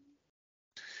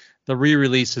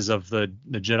re-releases of the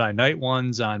Jedi Knight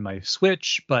ones on my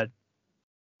Switch, but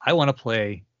I want to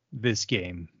play this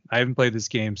game. I haven't played this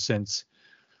game since.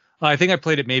 I think I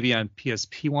played it maybe on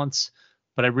PSP once,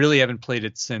 but I really haven't played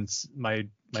it since my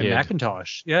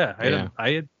Macintosh. Yeah,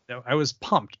 I was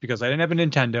pumped because I didn't have a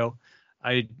Nintendo.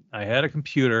 I had a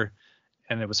computer,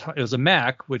 and it was a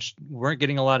Mac, which weren't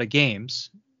getting a lot of games.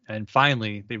 And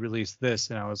finally, they released this,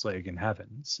 and I was like in heaven.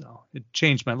 So it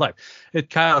changed my life.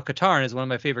 Kyle Katarn is one of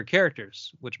my favorite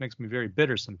characters, which makes me very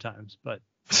bitter sometimes. But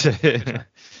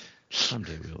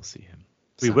Someday we'll see him.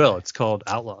 We will. It's called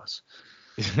Outlaws.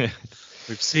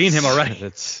 We've seen him already.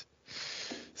 That's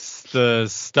the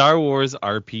Star Wars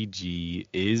RPG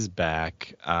is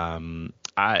back.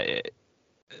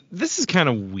 This is kind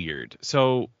of weird.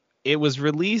 So it was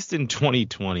released in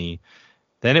 2020.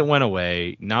 Then it went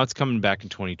away. Now it's coming back in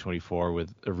 2024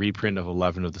 with a reprint of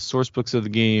 11 of the source books of the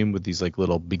game with these like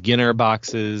little beginner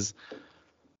boxes.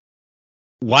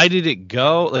 Why did it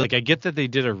go? Like, I get that they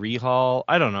did a rehaul.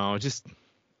 I don't know.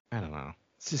 I don't know.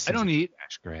 It's just I don't need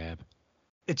cash grab.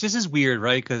 It just is weird,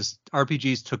 right? Because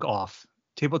RPGs took off.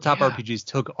 Tabletop RPGs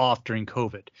took off during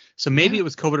COVID. So maybe it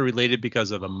was COVID related because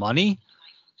of the money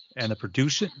and the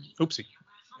production. Oopsie.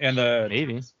 And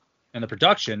the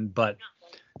production, but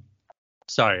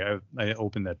sorry, I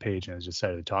opened that page and it just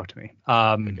decided to talk to me.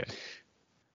 Okay.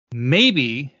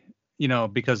 Maybe,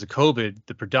 because of COVID,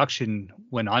 the production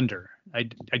went under.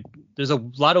 There's a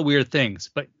lot of weird things,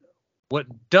 but what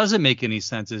doesn't make any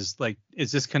sense is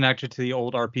is this connected to the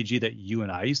old RPG that you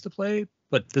and I used to play?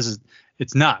 But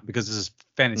it's not, because this is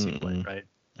Fantasy Flight, right?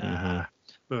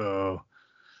 Mm-hmm. No,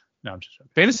 I'm just joking.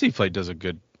 Fantasy Flight does a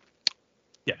good.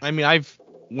 Yeah. I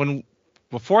mean,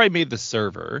 before I made the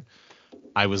server,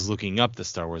 I was looking up the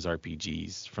Star Wars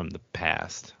RPGs from the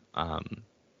past.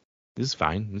 This is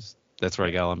fine. That's where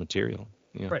I got all the material.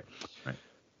 Yeah. Right.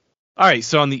 All right.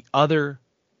 So on the other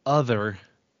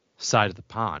side of the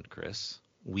pond, Chris,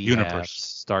 we have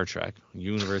Star Trek,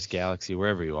 Universe, Galaxy,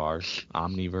 wherever you are,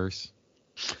 Omniverse.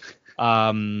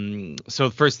 So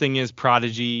the first thing is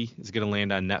Prodigy is going to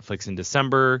land on Netflix in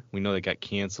December. We know they got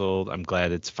canceled. I'm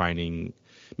glad it's finding.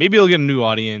 Maybe it'll get a new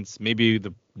audience. Maybe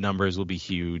the numbers will be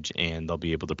huge and they'll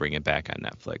be able to bring it back on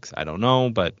Netflix. I don't know,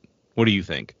 but what do you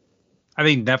think? I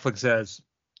think Netflix has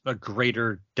a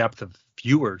greater depth of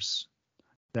viewers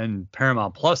than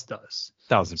Paramount Plus does.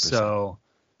 1,000%. So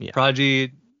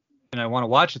Prodigy, and I want to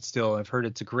watch it still. I've heard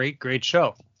it's a great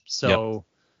show. So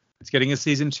it's getting a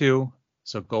season 2.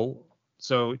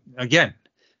 So again,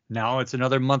 now it's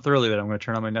another month early that I'm going to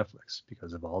turn on my Netflix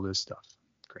because of all this stuff.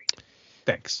 Great.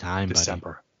 Thanks.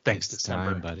 December. Buddy. Thanks,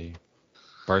 December. Time, buddy.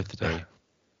 Birthday.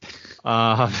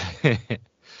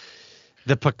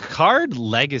 The Picard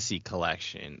Legacy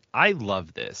Collection. I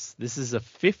love this. This is a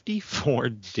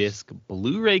 54-disc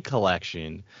Blu-ray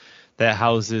collection that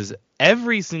houses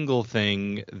every single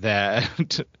thing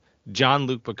that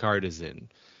Jean-Luc Picard is in.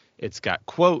 It's got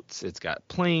quotes. It's got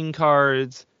playing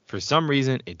cards. For some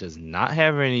reason, it does not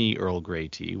have any Earl Grey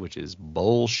tea, which is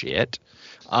bullshit.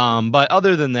 But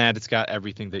other than that, it's got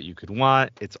everything that you could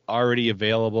want. It's already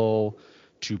available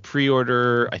to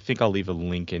pre-order. I think I'll leave a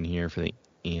link in here for the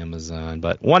Amazon,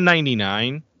 but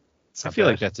 $199. I feel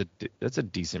like that's a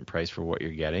decent price for what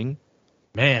you're getting.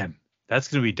 Man, that's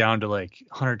gonna be down to like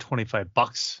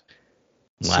 $125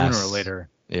 sooner or later.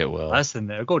 It will. Less than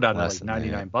that. It'll go down to like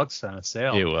 $99 on a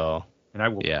sale. It will. And I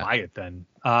will buy it then.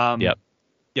 Yep.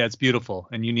 Yeah, it's beautiful,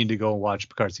 and you need to go watch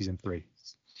Picard season 3.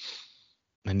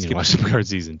 I need to watch Picard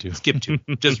season 2. Skip 2.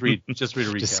 Just read a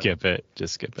recap.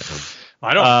 Just skip it.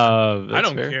 I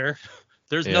don't care.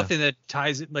 There's nothing that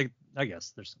ties it. Like, I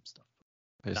guess there's some stuff.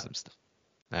 There's some stuff.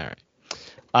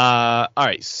 All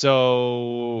right.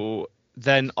 So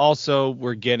then also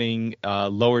we're getting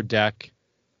Lower Deck.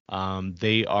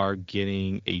 They are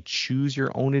getting a Choose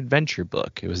Your Own Adventure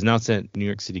book. It was announced at New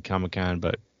York City Comic Con,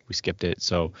 but we skipped it.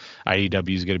 So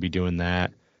IDW is going to be doing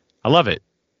that. I love it.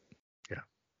 Yeah.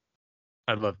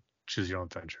 I love Choose Your Own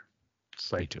Adventure.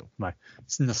 It's like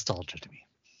it's nostalgia to me.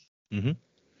 Mm-hmm.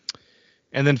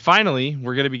 And then finally,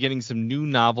 we're going to be getting some new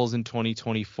novels in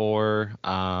 2024.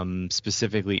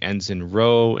 Specifically, Ensign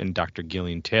Rowe and Dr.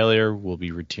 Gillian Taylor will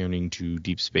be returning to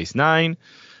Deep Space Nine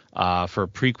for a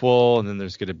prequel. And then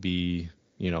there's going to be,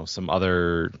 some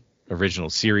other original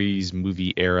series,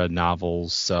 movie era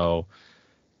novels. So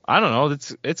I don't know.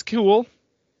 It's cool.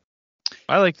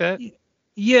 I like that.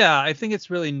 Yeah, I think it's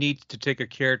really neat to take a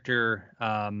character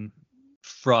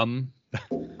from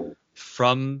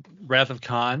Wrath of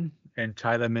Khan and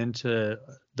tie them into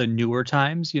the newer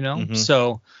times, Mm-hmm.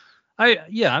 So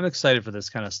I'm excited for this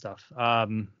kind of stuff. Why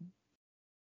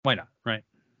not? Right.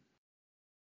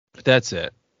 That's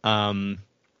it.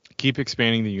 Keep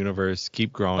expanding the universe,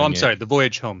 keep growing. Oh, I'm sorry. The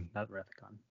Voyage Home, not Wrath of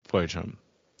Khan. Voyage Home.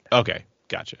 Okay.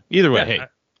 Gotcha. Either way.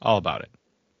 All about it.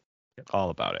 Yep. All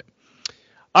about it.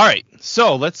 All right.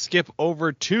 So let's skip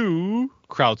over to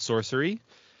Crowdsourcery.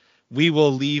 We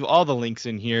will leave all the links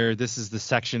in here. This is the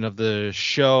section of the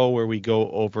show where we go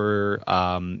over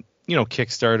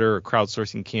Kickstarter or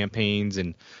crowdsourcing campaigns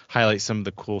and highlight some of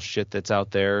the cool shit that's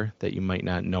out there that you might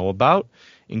not know about,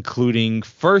 including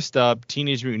first up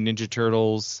Teenage Mutant Ninja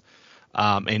Turtles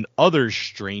and Other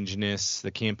Strangeness.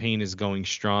 The campaign is going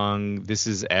strong. This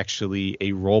is actually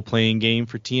a role-playing game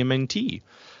for TMNT.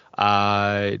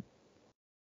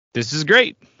 This is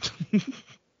great.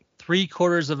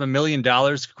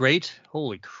 $750,000. Great.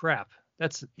 Holy crap.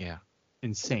 That's Yeah.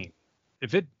 insane.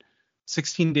 If it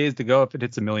 16 days to go, if it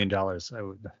hits $1 million,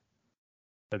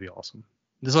 that'd be awesome.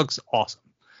 This looks awesome.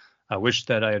 I wish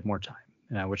that I had more time,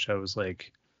 and I wish I was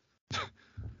like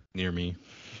near me.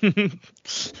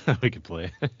 We could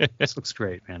play. This looks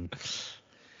great, man.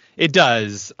 It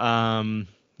does.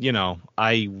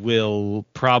 I will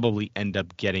probably end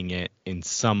up getting it in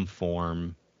some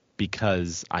form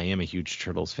because I am a huge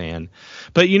Turtles fan.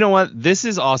 But you know what? This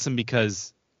is awesome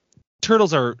because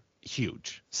Turtles are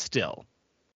huge still.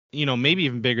 Maybe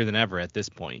even bigger than ever at this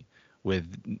point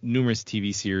with numerous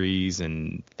TV series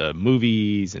and the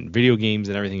movies and video games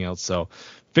and everything else. So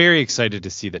very excited to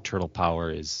see that Turtle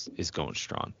Power is going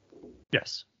strong.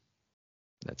 Yes.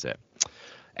 That's it.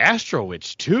 Astro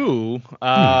Witch 2.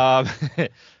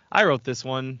 I wrote this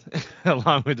one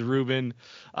along with Ruben.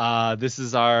 This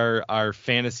is our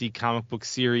fantasy comic book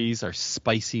series, our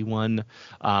spicy one,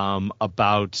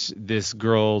 about this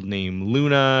girl named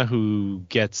Luna who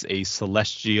gets a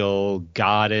celestial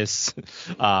goddess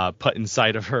put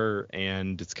inside of her,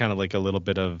 and it's kind of like a little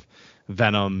bit of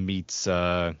Venom meets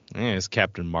it's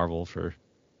Captain Marvel for.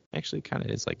 Actually, kind of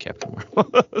is like Captain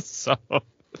Marvel. So.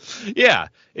 Yeah,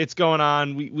 it's going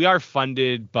on. We are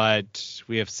funded, but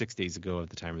we have 6 days to go at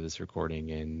the time of this recording,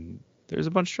 and there's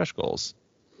a bunch of stretch goals.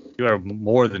 You are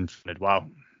more than funded. Wow.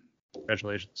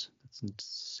 Congratulations. That's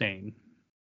insane.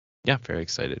 Yeah, very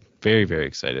excited. Very, very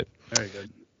excited. Very good.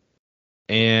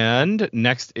 And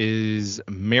next is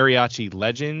Mariachi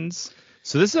Legends.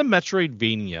 So this is a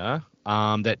Metroidvania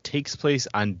that takes place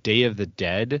on Day of the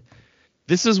Dead.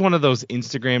 This is one of those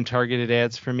Instagram targeted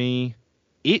ads for me.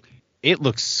 It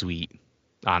looks sweet,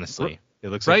 honestly. It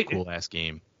looks like a cool-ass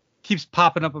game. Keeps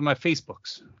popping up on my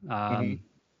Facebooks. And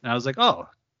I was like, oh,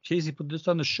 Casey put this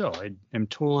on the show. I am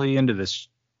totally into this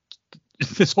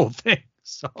whole thing.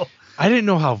 So I didn't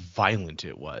know how violent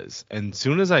it was. And as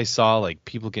soon as I saw, like,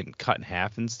 people getting cut in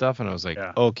half and stuff, and I was like,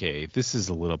 okay, this is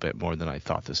a little bit more than I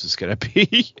thought this was going to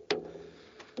be.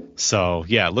 So,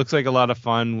 yeah, it looks like a lot of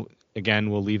fun. Again,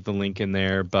 we'll leave the link in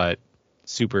there, but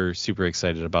super, super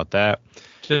excited about that.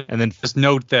 And then just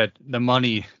note that the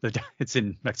money, it's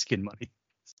in Mexican money.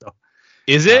 So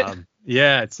is it?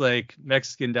 Yeah, it's like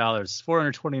Mexican dollars,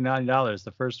 $429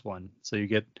 the first one. So you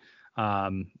get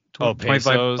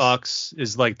 $25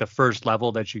 is like the first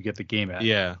level that you get the game at.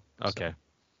 Yeah. Okay. So,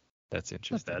 that's Not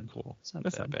interesting. bad. Cool.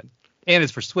 That's not bad. And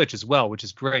it's for Switch as well, which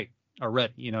is great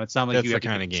already. It's not like that's you have the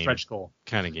kind of game, stretch goal.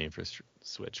 Kind of game for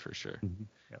Switch for sure. Mm-hmm.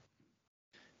 Yep.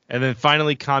 And then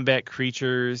finally, Combat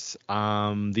Creatures.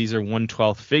 These are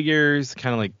 1/12 figures,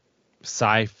 kind of like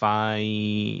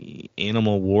sci-fi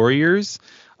animal warriors.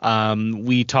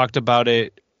 We talked about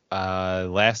it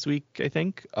last week, I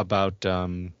think, about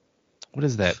what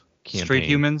is that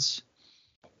campaign?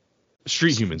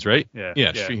 Street Humans, right?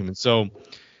 Yeah, Street Humans. So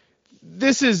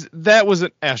that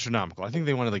wasn't astronomical. I think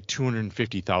they wanted like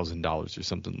 $250,000 or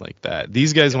something like that.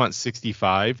 These guys want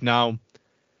 65 now.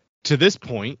 To this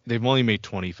point, they've only made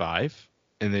 25,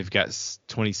 and they've got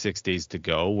 26 days to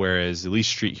go, whereas at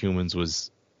least Street Humans was,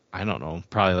 I don't know,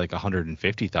 probably like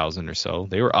 150,000 or so.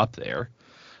 They were up there.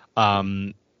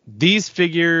 These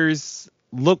figures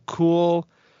look cool.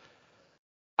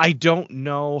 I don't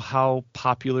know how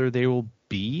popular they will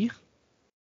be.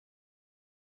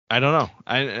 I don't know.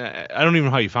 I don't even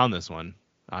know how you found this one.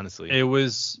 Honestly, it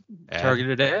was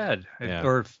targeted ad,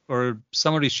 or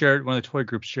somebody shared, one of the toy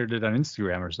groups shared it on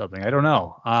Instagram or something. I don't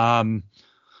know.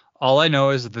 All I know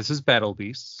is that this is Battle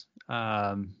Beasts.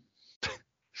 Yeah.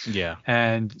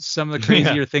 And some of the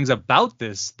crazier things about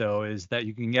this, though, is that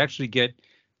you can actually get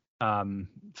the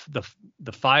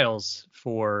files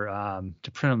for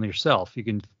to print them yourself. You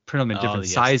can print them in different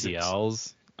sizes.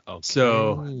 STLs. Okay.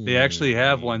 So they actually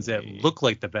have ones that look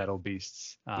like the Battle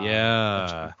Beasts.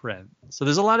 Print. So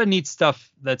there's a lot of neat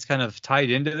stuff that's kind of tied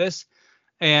into this.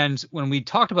 And when we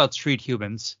talked about Street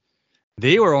Humans,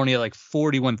 they were only like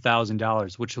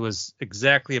 $41,000, which was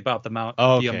exactly about the amount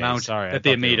that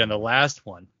they made on the last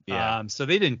one. Yeah. So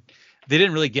they didn't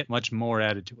really get much more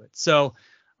added to it. So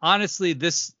honestly,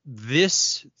 this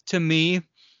to me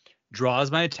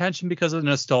draws my attention because of the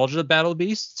nostalgia of Battle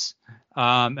Beasts.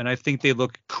 And I think they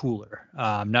look cooler.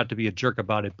 Not to be a jerk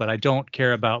about it, but I don't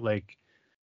care about like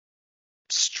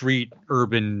street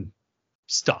urban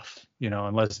stuff,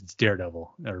 unless it's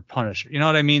Daredevil or Punisher. You know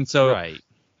what I mean? So Right.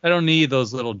 I don't need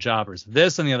those little jobbers.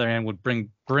 This, on the other hand, would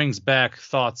brings back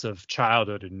thoughts of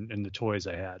childhood and the toys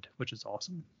I had, which is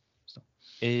awesome. So,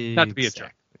 not to be a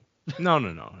jerk. No.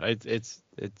 It's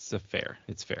fair.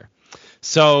 It's fair.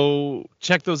 So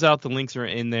check those out. The links are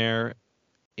in there,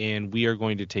 and we are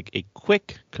going to take a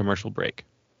quick commercial break.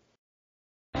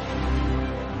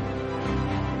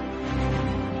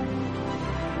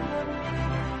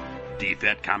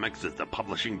 DFAT Comics is the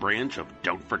publishing branch of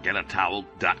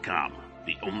Don'tForgetATowel.com,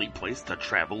 the only place to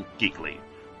travel geekly.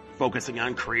 Focusing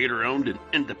on creator-owned and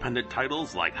independent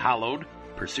titles like Hollowed,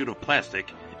 Pursuit of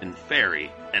Plastic, and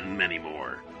Fairy, and many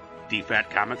more.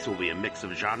 DFAT Comics will be a mix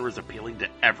of genres appealing to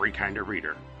every kind of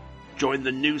reader. Join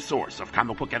the new source of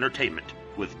comic book entertainment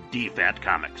with DFAT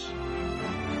Comics.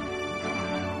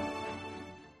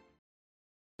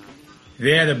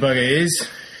 There the bugger is.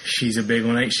 She's a big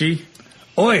one, ain't she?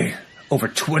 Oi! Over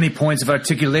 20 points of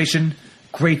articulation,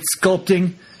 great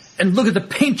sculpting, and look at the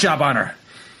paint job on her.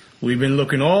 We've been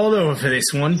looking all over for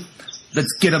this one.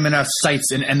 Let's get them in our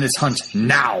sights and end this hunt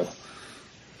now.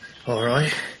 All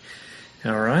right.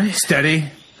 Steady.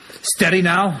 Steady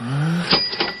now.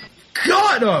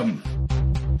 Got him!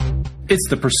 It's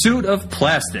the Pursuit of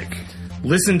Plastic.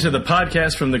 Listen to the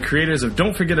podcast from the creators of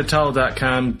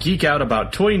Don'tForgetATowel.com. Geek out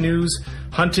about toy news,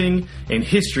 hunting, and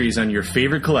histories on your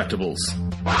favorite collectibles.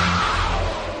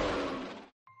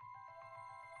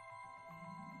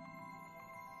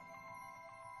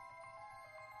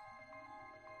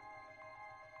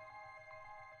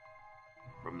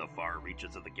 From the far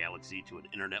reaches of the galaxy to an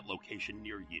internet location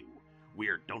near you,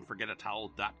 we're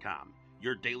Don'tForgetATowel.com,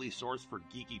 your daily source for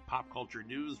geeky pop culture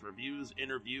news, reviews,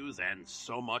 interviews, and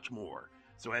so much more.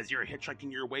 So as you're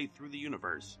hitchhiking your way through the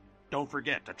universe, don't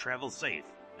forget to travel safe,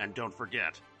 and don't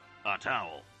forget a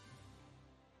towel.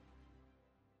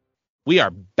 We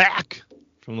are back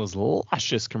from those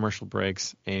luscious commercial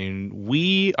breaks, and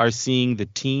we are seeing the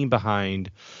team behind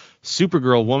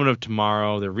Supergirl, Woman of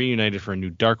Tomorrow. They're reunited for a new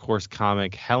Dark Horse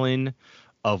comic, Helen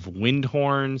of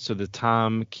Windhorn. So the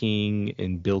Tom King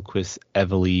and Bilquis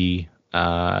Evely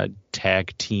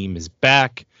tag team is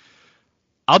back.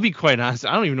 I'll be quite honest,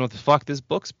 I don't even know what the fuck this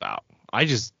book's about. I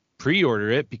just pre-order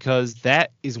it because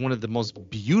that is one of the most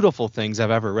beautiful things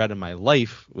I've ever read in my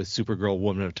life with Supergirl,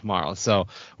 Woman of Tomorrow. So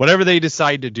whatever they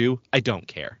decide to do, I don't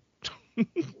care.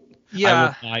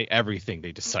 Yeah. I will buy everything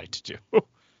they decide to do.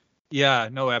 Yeah,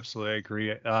 no, absolutely, I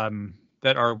agree. The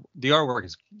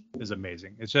artwork is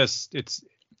amazing. It's I'll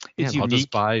unique.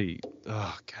 just buy.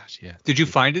 Oh gosh, yeah. Did you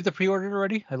find it pre-ordered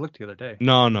already? I looked the other day.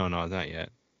 No, not yet.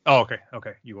 Oh,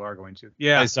 okay. You are going to.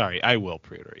 Yeah. Sorry, I will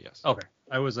pre-order. Yes. Okay.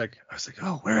 I was like,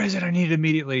 oh, where is it? I need it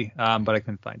immediately. But I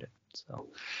couldn't find it. So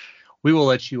we will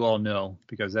let you all know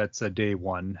because that's a day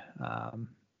one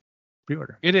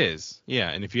pre-order. It is. Yeah.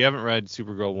 And if you haven't read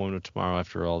Supergirl, Woman of Tomorrow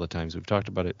after all the times we've talked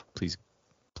about it, please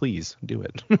do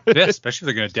it. Yeah, especially if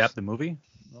they're going to adapt the movie.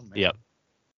 Oh, man.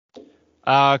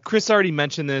 Yep. Chris already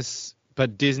mentioned this,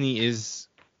 but Disney is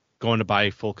going to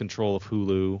buy full control of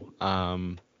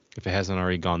Hulu. If it hasn't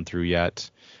already gone through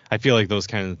yet. I feel like those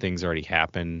kind of things already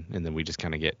happen, and then we just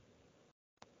kind of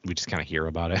hear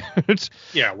about it.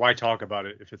 Yeah, why talk about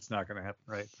it if it's not going to happen,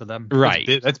 right? For them, right?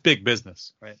 That's big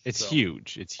business, right? It's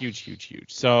huge. It's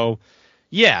huge. So,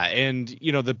 yeah, and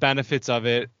the benefits of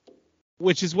it,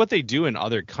 which is what they do in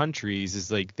other countries,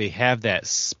 is like they have that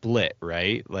split,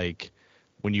 right? Like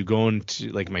when you go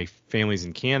into, like, my family's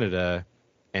in Canada,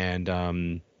 and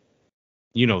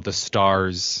the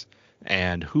Stars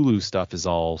and Hulu stuff is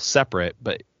all separate,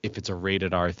 but if it's a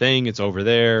rated R thing, it's over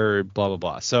there, blah, blah,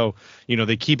 blah. So,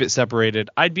 they keep it separated.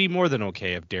 I'd be more than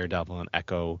okay if Daredevil and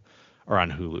Echo are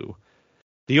on Hulu.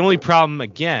 The only problem,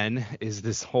 again, is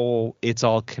this whole it's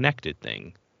all connected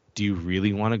thing. Do you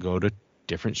really want to go to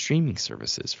different streaming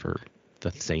services for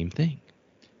the same thing?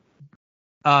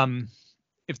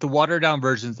 If the watered down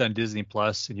version's on Disney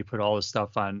Plus and you put all the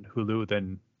stuff on Hulu,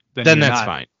 then that's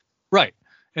fine. Right.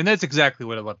 And that's exactly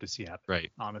what I'd love to see happen. Right.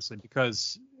 Honestly,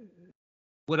 because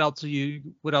what else are you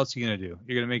gonna do?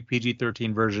 You're gonna make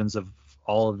PG-13 versions of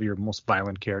all of your most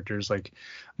violent characters. Like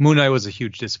Moon Knight was a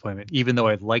huge disappointment, even though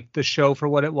I liked the show for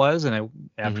what it was, and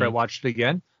after I watched it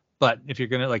again. But if you're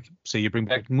gonna, like, say you bring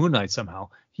back Moon Knight somehow,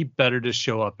 he better just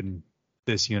show up in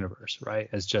this universe, right?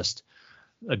 As just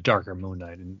a darker Moon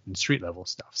Knight and street level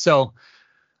stuff. So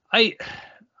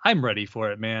I'm ready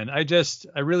for it, man. I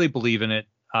really believe in it.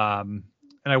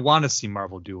 And I want to see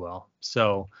Marvel do well.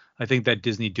 So I think that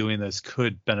Disney doing this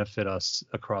could benefit us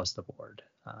across the board.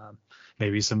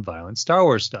 Maybe some violent Star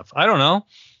Wars stuff. I don't know.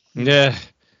 Yeah.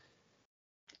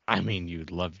 I mean,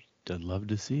 I'd love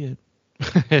to see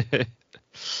it.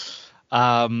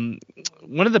 One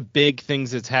of the big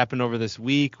things that's happened over this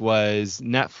week was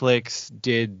Netflix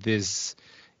did this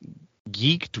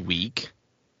Geeked Week,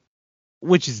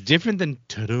 which is different than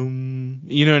ta-dum,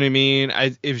 you know what I mean?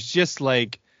 It was just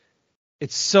like,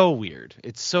 it's so weird.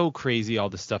 It's so crazy, all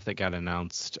the stuff that got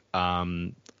announced.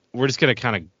 We're just going to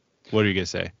kind of, what are you going to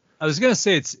say? I was going to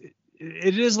say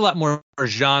it is a lot more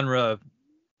genre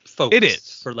focused. It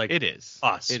is. For like it is.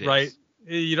 us, it right? Is.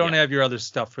 You don't have your other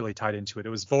stuff really tied into it. It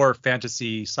was more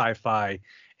fantasy, sci-fi,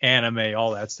 anime,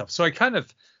 all that stuff. So I kind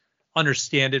of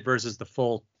understand it versus the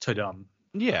full ta-dum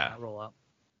rollout.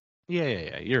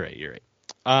 Yeah. You're right.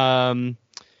 All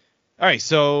right,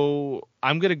 so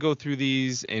I'm going to go through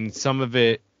these, and some of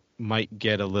it might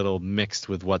get a little mixed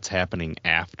with what's happening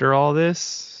after all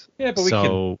this. Yeah,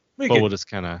 but we'll just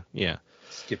kind of,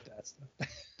 skip that stuff.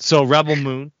 So Rebel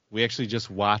Moon, we actually just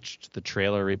watched the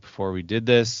trailer right before we did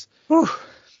this. So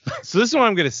this is what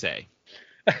I'm going to say,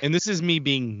 and this is me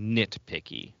being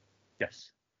nitpicky. Yes.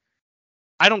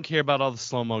 I don't care about all the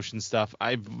slow motion stuff.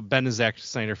 I've been a Zack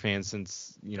Snyder fan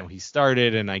since, he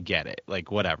started, and I get it.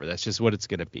 Like, whatever. That's just what it's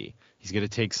going to be. He's going to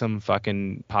take some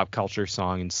fucking pop culture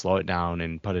song and slow it down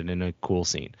and put it in a cool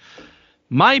scene.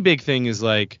 My big thing is,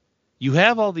 like, you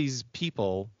have all these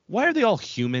people. Why are they all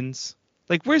humans?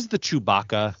 Like, where's the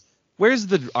Chewbacca? Where's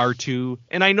the R2?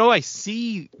 And I know I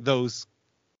see those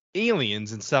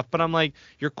aliens and stuff, but I'm like,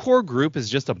 your core group is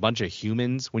just a bunch of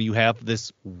humans when you have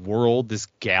this world, this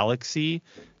galaxy.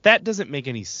 That doesn't make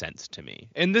any sense to me.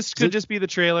 And this could just be the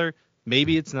trailer.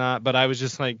 Maybe it's not, but I was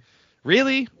just like,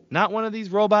 really? Not one of these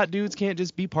robot dudes can't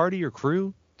just be part of your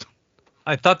crew?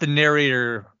 I thought the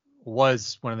narrator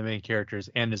was one of the main characters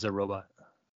and is a robot.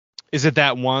 Is it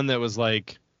that one that was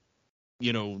like,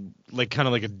 like kind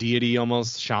of like a deity,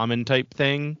 almost shaman type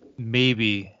thing?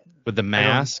 Maybe. With the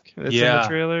mask that's in the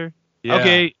trailer? Yeah.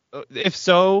 Okay, if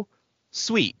so,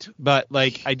 sweet. But,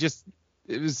 like,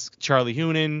 it was Charlie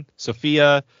Hunnam,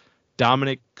 Sophia,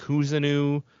 Dominic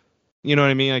Kuzanu. You know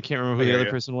what I mean? I can't remember who the other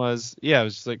person was. Yeah, it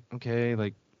was just like, okay,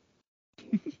 like.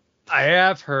 I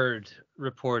have heard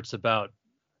reports about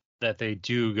that they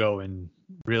do go and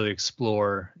really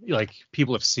explore, like,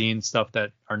 people have seen stuff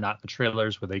that are not in the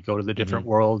trailers where they go to the different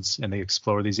worlds and they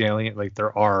explore these aliens. Like,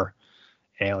 there are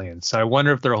aliens. So I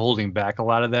wonder if they're holding back a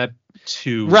lot of that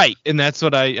to right, and that's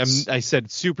what I said.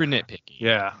 Super nitpicky.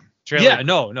 Yeah. Trailer. Yeah.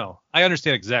 No. I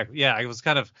understand exactly. Yeah.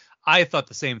 I thought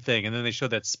the same thing, and then they showed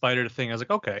that spider thing. I was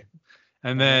like, okay,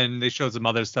 and then they showed some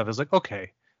other stuff. I was like,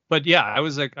 okay, but yeah, I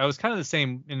was kind of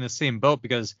in the same boat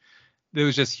because there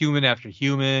was just human after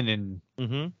human,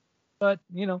 and but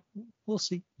we'll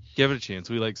see. Give it a chance.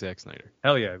 We like Zack Snyder.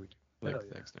 Hell yeah, we do.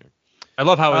 Zack Snyder. I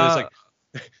love how it was like.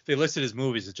 They listed his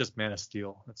movies. It's just Man of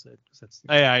Steel. That's it.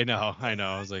 Yeah, I know.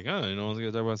 I was like, oh, no one's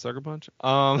gonna talk about Sucker Punch.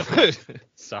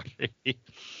 Sorry.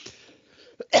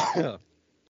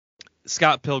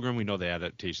 Scott Pilgrim. We know the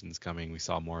adaptation's coming. We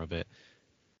saw more of it,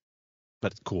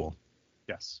 but it's cool.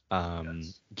 Yes.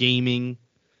 Gaming.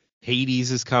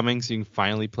 Hades is coming, so you can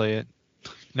finally play it.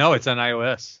 No, it's on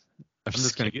iOS. I'm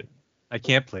just gonna get. I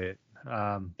can't play it.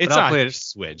 It's on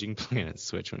Switch. You can play it on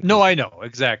Switch. No, I know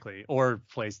exactly. Or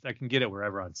I can get it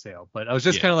wherever on sale. But I was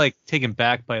just kind of like taken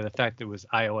back by the fact that it was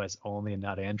iOS only and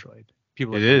not Android.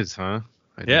 People. It is, huh?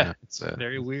 It's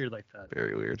very weird like that.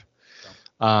 Very weird.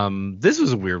 This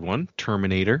was a weird one.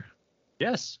 Terminator.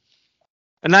 Yes.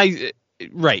 And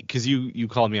right, because you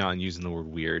called me out on using the word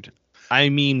weird. I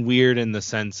mean weird in the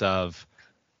sense of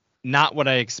not what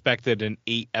I expected an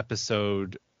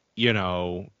 8-episode.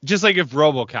 Just like if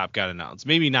RoboCop got announced,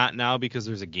 maybe not now because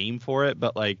there's a game for it,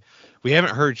 but like we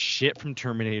haven't heard shit from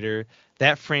Terminator.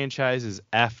 That franchise is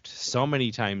effed so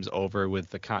many times over with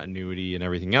the continuity and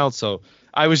everything else. So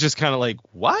I was just kind of like,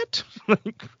 what?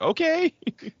 Like, okay.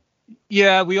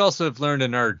 Yeah, we also have learned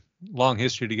in our long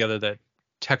history together that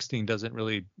texting doesn't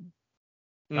really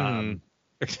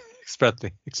express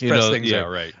things. Yeah,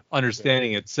 right.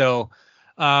 Understanding it. So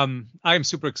I'm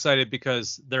super excited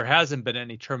because there hasn't been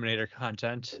any Terminator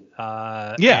content.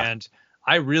 And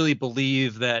I really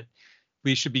believe that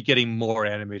we should be getting more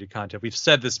animated content. We've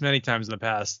said this many times in the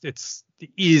past. It's the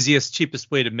easiest,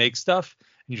 cheapest way to make stuff,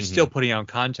 and you're still putting out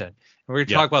content. And we're going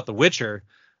to talk about The Witcher.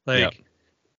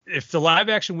 If the live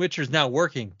action Witcher is not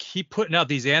working, keep putting out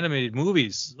these animated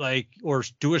movies, or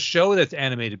do a show that's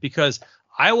animated, because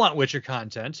I want Witcher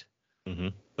content.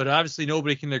 But obviously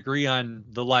nobody can agree on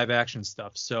the live action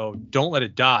stuff. So don't let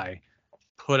it die.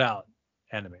 Put out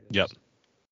animated. Yep.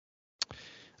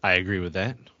 I agree with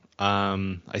that.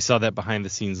 I saw that behind the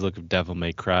scenes look of Devil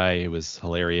May Cry. It was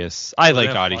hilarious. I like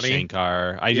Adi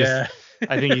Shankar. I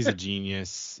think he's a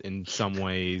genius in some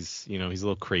ways. He's a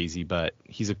little crazy, but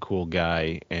he's a cool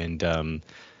guy. And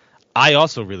I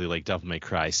also really like Devil May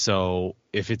Cry, so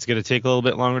if it's going to take a little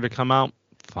bit longer to come out,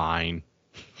 fine.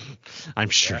 I'm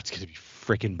sure it's going to be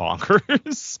freaking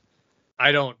bonkers.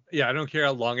 I don't care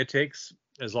how long it takes,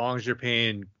 as long as you're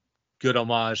paying good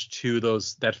homage to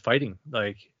that fighting.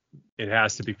 Like, it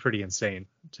has to be pretty insane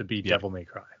to be Devil May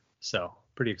Cry. So,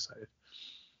 pretty excited.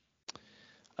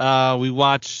 We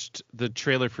watched the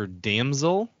trailer for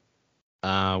Damsel,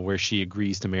 where she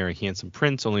agrees to marry a handsome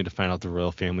prince, only to find out the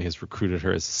royal family has recruited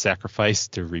her as a sacrifice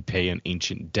to repay an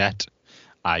ancient debt,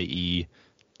 i.e.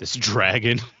 this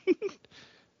dragon.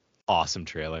 Awesome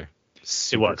trailer.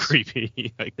 Super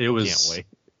creepy. It was can't wait.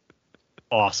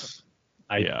 Awesome.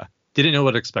 I didn't know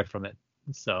what to expect from it.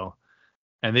 So,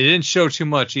 and they didn't show too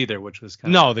much either, which was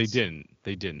kind of nice.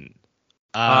 They didn't.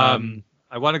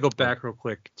 I want to go back real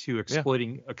quick to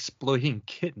Exploding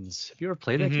Kittens. Have you ever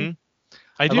played that game?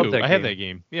 I do. I have that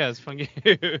game. Yeah, it's a fun game.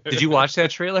 Did you watch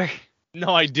that trailer?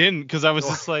 No, I didn't, because I was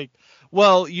just like,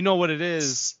 well, you know what it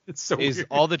is? It's so weird.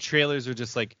 All the trailers are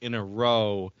just like in a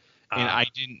row, and I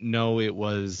didn't know it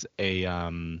was a.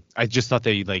 I just thought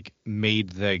they like made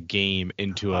the game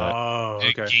into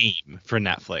a game for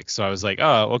Netflix. So I was like,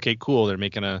 oh, okay, cool. They're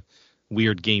making a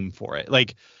weird game for it.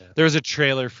 Like there was a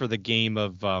trailer for the game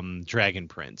of Dragon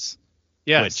Prince.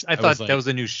 Yes, I thought that was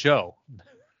a new show.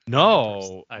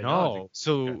 No.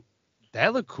 So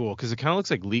that looked cool because it kind of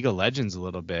looks like League of Legends a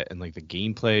little bit, and like the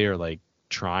gameplay or like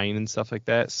trying and stuff like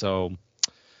that. So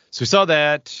we saw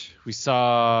that. We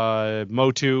saw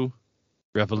Motu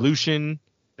Revolution.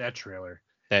 That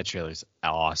trailer's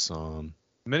awesome.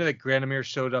 The minute that Granomir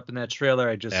showed up in that trailer,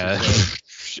 I just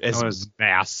was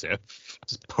massive.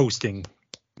 Just posting,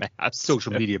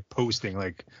 social media posting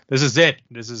like, this is it.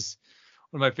 This is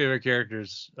one of my favorite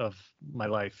characters of my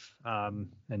life, and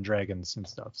dragons and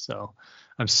stuff. So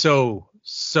I'm so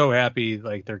happy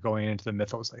like they're going into the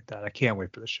mythos like that. I can't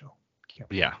wait for the show.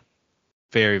 Yeah,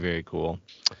 very, very cool.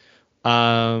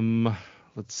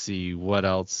 Let's see what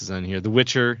else is on here. The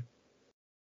Witcher,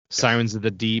 Sirens of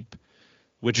the Deep,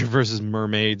 Witcher versus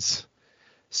Mermaids.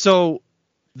 So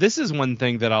this is one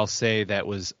thing that I'll say that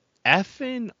was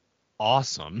effing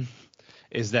awesome,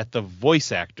 is that the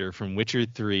voice actor from Witcher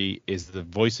 3 is the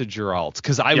voice of Geralt.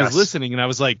 Because I was listening and I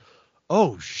was like,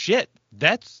 oh shit,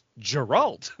 that's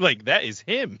Geralt. Like, that is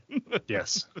him.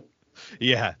 Yes.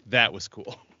 Yeah, that was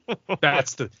cool.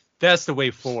 That's the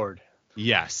way forward.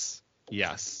 Yes.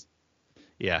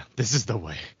 Yeah, this is the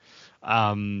way.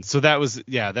 So that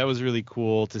was really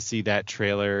cool to see that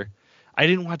trailer. I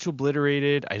didn't watch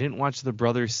Obliterated. I didn't watch The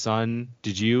Brother's Son.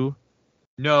 Did you?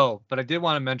 No, but I did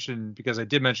want to mention, because I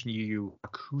did mention Yu Yu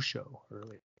Hakusho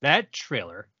earlier. That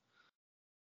trailer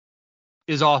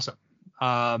is awesome.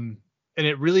 And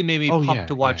it really made me pumped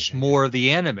to watch more of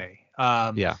the anime.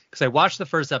 Because I watched the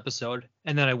first episode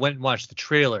and then I went and watched the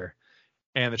trailer,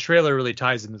 and the trailer really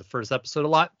ties into the first episode a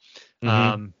lot.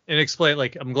 And explain,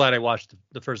 like, I'm glad I watched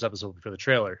the first episode before the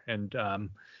trailer, and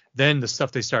then the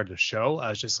stuff they started to show, I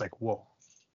was just like, whoa.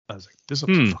 I was like, this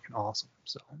looks fucking awesome.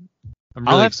 So I'm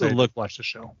really excited to watch the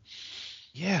show.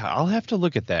 Yeah, I'll have to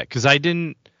look at that, because I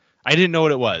didn't know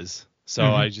what it was, so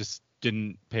I just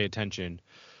didn't pay attention.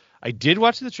 I did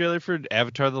watch the trailer for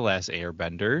Avatar: The Last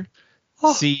Airbender.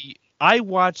 See, I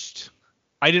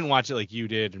didn't watch it like you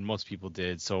did and most people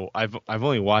did, so I've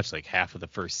only watched like half of the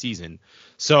first season.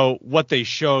 So what they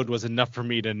showed was enough for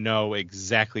me to know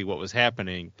exactly what was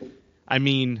happening. I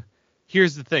mean,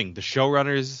 here's the thing. The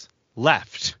showrunners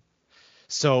left.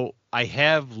 So I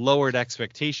have lowered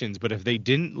expectations, but if they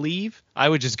didn't leave, I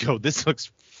would just go, this looks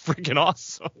freaking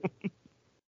awesome.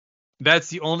 That's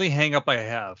the only hang up I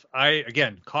have.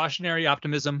 Again, cautionary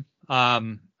optimism.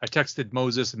 I texted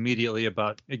Moses immediately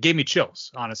about it. Gave me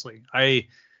chills, honestly.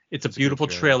 It's a beautiful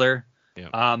trailer. Yeah.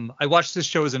 I watched this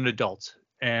show as an adult,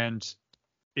 and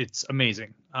it's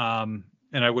amazing. And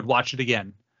I would watch it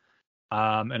again.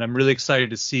 And I'm really excited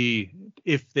to see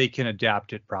if they can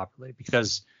adapt it properly,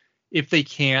 because if they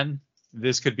can,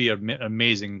 this could be an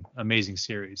amazing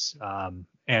series.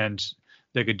 And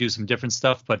they could do some different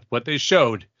stuff, but what they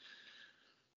showed,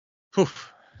 got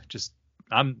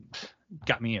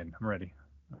me in. I'm ready.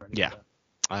 Yeah,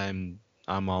 I'm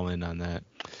all in on that.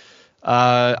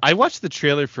 I watched the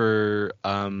trailer for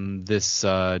this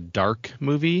Dark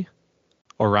movie,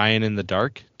 Orion in the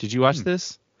Dark. Did you watch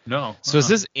this? No. So it's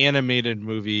this animated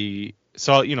movie.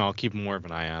 So I'll keep more of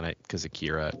an eye on it because of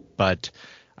Kira. But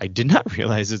I did not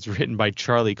realize it's written by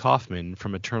Charlie Kaufman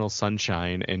from Eternal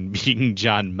Sunshine and being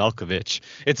John Malkovich.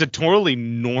 It's a totally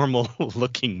normal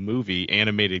looking movie,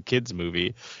 animated kids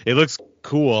movie. It looks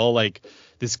cool. Like,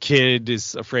 this kid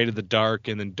is afraid of the dark,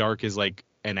 and then dark is like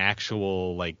an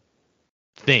actual like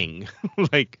thing.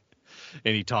 Like,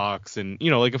 and he talks, and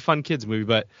like a fun kids movie.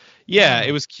 But yeah,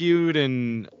 it was cute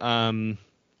and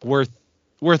worth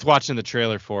watching the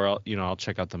trailer for. I'll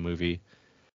check out the movie.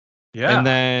 Yeah. And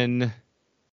then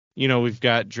we've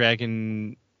got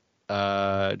Dragon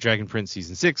Prince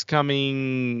season 6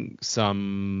 coming.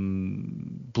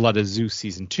 Some Blood of Zeus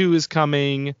season 2 is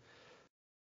coming.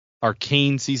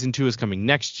 Arcane season 2 is coming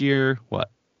next year.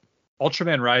 What?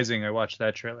 Ultraman Rising. I watched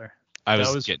that trailer. I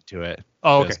was getting to it.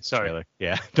 Oh, okay. Sorry. Trailer.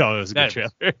 Yeah. No, it was a good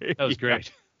trailer. That was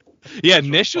great. Yeah.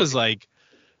 Nish was like,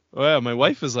 well, my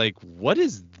wife was like, what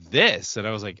is this? And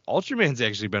I was like, Ultraman's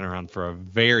actually been around for a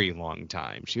very long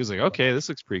time. She was like, okay, this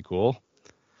looks pretty cool.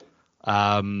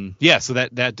 Yeah, so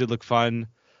that did look fun.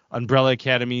 Umbrella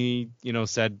Academy,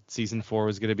 said season 4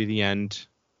 was going to be the end,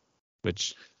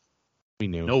 which we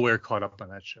knew. Nowhere caught up on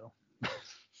that show.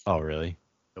 Oh, really?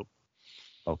 Nope.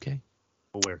 Okay.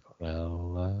 Nowhere caught up.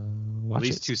 Well, at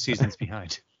least 2 seasons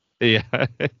behind. Yeah.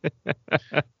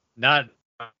 Not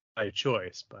by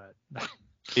choice, but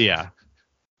yeah.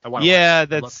 I want. Yeah,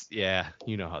 that's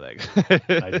you know how that goes.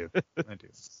 I do.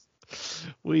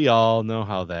 We all know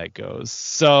how that goes.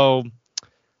 So,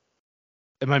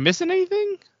 am I missing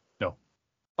anything? No.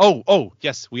 Oh,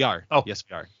 yes, we are. Oh, yes,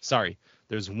 we are. Sorry.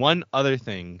 There's one other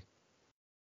thing.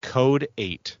 Code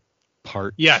 8,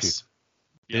 Part 2. Yes.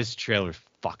 This trailer is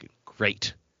fucking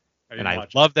great. And I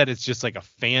watch love that it's just like a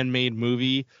fan-made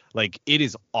movie. Like, it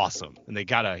is awesome. And they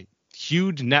got a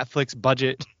huge Netflix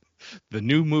budget. The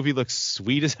new movie looks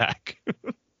sweet as heck.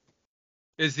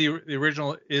 Is the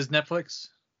original is Netflix?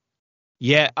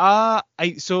 Yeah,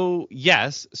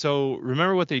 yes. So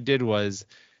remember what they did was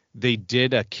they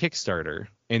did a Kickstarter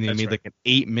and they made like an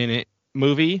 8-minute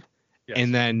movie,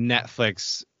 and then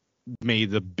Netflix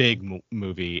made the big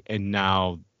movie, and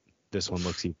now this one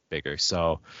looks even bigger.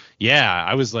 So yeah,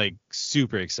 I was like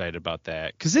super excited about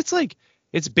that because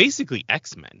it's basically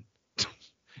X-Men.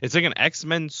 It's like an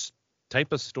X-Men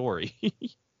type of story.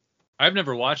 I've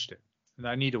never watched it.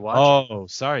 I need to watch it. Oh,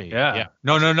 sorry. Yeah.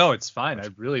 No, it's fine.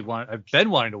 I've been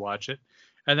wanting to watch it.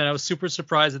 And then I was super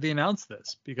surprised that they announced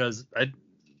this because I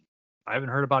haven't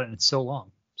heard about it in so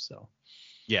long. So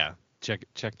yeah, check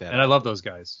that out. And I love those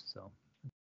guys. So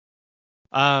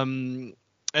and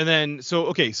then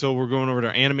so we're going over to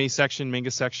our anime section,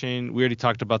 manga section. We already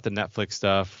talked about the Netflix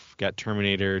stuff. Got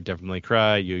Terminator, Devil May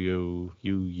Cry, Yu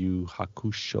Yu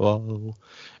Hakusho,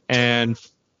 and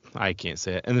I can't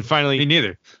say it. And then finally, me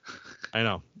neither. I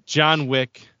know. John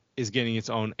Wick is getting its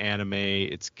own anime.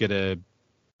 It's gonna.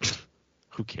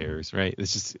 Who cares, right?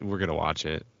 We're gonna watch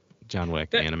it. John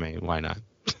Wick anime. Why not?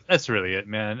 That's really it,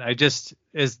 man.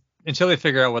 Until they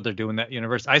figure out what they're doing in that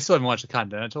universe. I still haven't watched The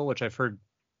Continental, which I've heard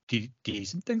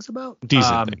decent things about.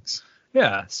 Decent things.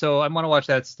 Yeah, so I want to watch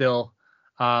that still.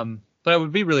 But I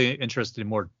would be really interested in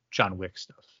more John Wick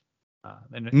stuff.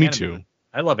 And Me anime. too.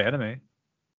 I love anime.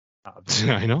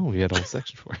 I know, we had a whole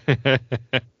section for it.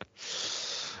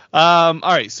 All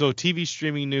right, so TV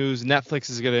streaming news. Netflix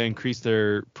is going to increase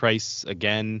their price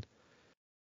again.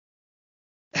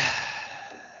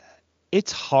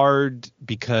 It's hard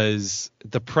because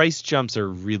the price jumps are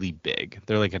really big.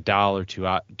 They're like $1 or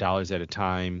 $2 at a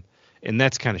time, and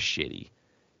that's kind of shitty.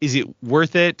 Is it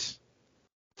worth it?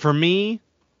 For me,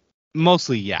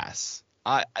 mostly yes.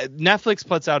 Netflix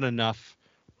puts out enough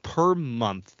per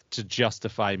month to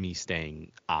justify me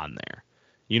staying on there.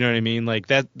 You know what I mean? Like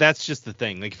that's just the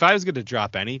thing. Like if I was going to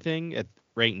drop anything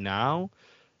right now,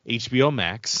 HBO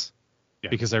Max,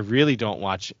 because I really don't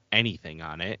watch anything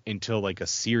on it until like a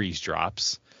series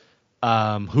drops.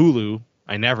 Hulu,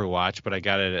 I never watch, but I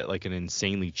got it at like an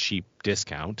insanely cheap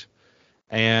discount.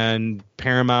 And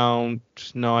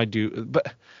Paramount, no, I do.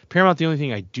 But Paramount, the only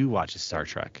thing I do watch is Star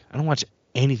Trek. I don't watch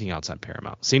anything else on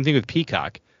Paramount. Same thing with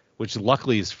Peacock, which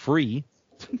luckily is free.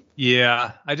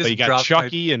 Yeah, But you got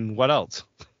Chucky and what else?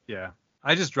 Yeah,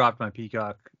 I just dropped my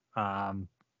Peacock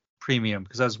premium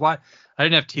because I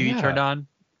didn't have TV turned on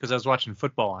because I was watching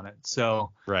football on it. So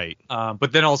right.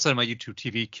 But then all of a sudden my YouTube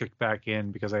TV kicked back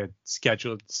in because I had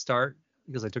scheduled it to start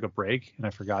because I took a break and I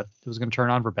forgot it was going to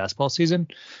turn on for basketball season.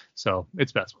 So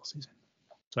it's basketball season.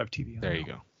 So I have TV on. There you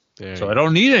go. I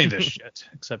don't need any of this shit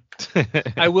except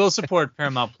I will support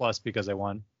Paramount Plus because I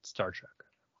want Star Trek.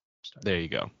 There you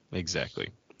go. Exactly.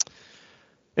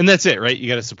 And that's it, right? You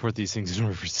got to support these things in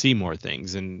order to see more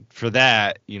things. And for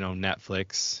that,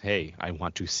 Netflix, hey, I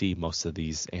want to see most of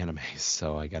these animes,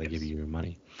 so I got to give you your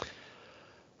money.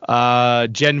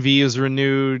 Gen V is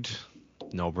renewed.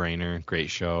 No brainer. Great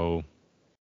show.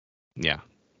 Yeah.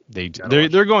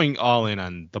 They're going all in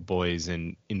on The Boys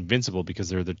and Invincible because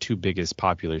they're the two biggest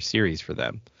popular series for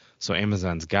them. So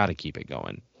Amazon's got to keep it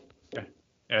going. Yeah,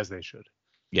 as they should.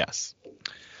 Yes.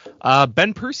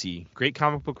 Ben Percy, great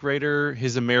comic book writer.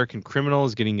 His American Criminal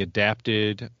is getting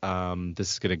adapted.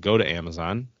 This is going to go to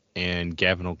Amazon, and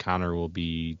Gavin O'Connor will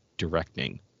be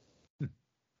directing.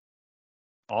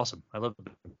 Awesome. I love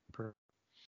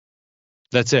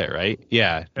That's it, right?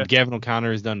 Yeah. Gavin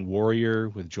O'Connor has done Warrior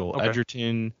with Joel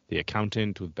Edgerton, The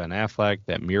Accountant with Ben Affleck,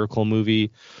 that Miracle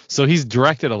movie. So he's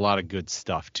directed a lot of good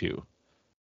stuff too.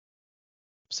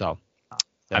 So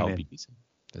that'll be decent.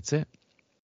 That's it.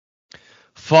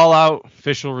 Fallout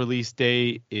official release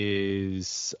date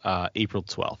is April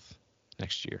 12th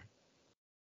next year.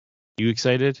 You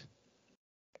excited?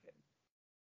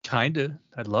 Kinda.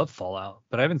 I love Fallout,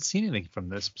 but I haven't seen anything from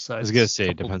this besides. I was gonna say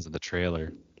it depends on the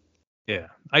trailer. Yeah,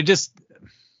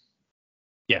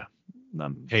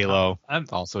 Halo. I'm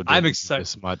excited.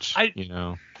 This much, I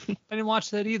didn't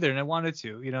watch that either, and I wanted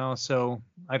to, so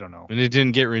I don't know. And it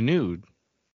didn't get renewed.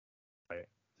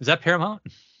 Is that Paramount?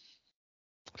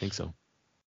 I think so.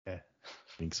 Yeah.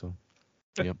 I think so.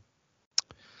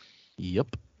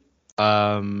 Yep.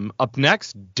 Up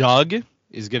next, Doug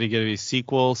is going to get a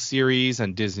sequel series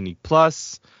on Disney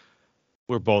Plus.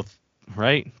 We're both,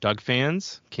 right, Doug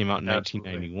fans. Came out in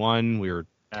 1991. We were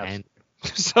 10.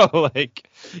 So, it's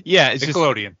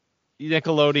Nickelodeon. Just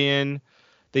Nickelodeon.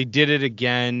 They did it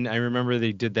again. I remember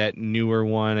they did that newer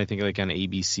one, I think on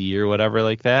ABC or whatever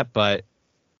like that, but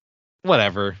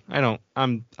whatever.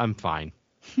 I'm fine.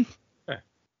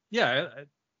 Yeah,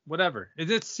 whatever.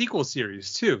 It's a sequel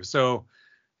series too, so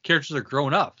characters are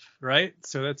grown up, right?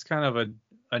 So that's kind of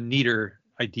a neater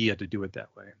idea to do it that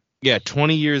way. Yeah,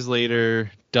 20 years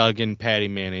later, Doug and Patty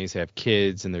Mayonnaise have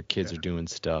kids, and their kids are doing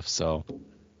stuff, so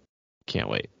can't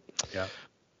wait. Yeah.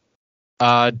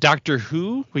 Doctor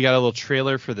Who, we got a little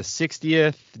trailer for the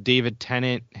 60th. David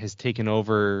Tennant has taken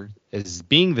over as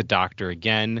being the Doctor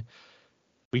again.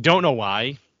 We don't know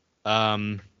why.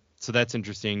 So that's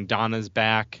interesting. Donna's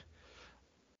back.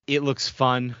 It looks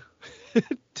fun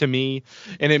to me,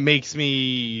 and it makes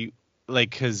me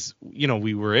because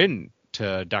we were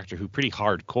into Doctor Who pretty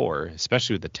hardcore,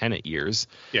 especially with the Tennant years.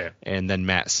 Yeah. And then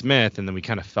Matt Smith, and then we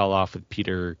kind of fell off with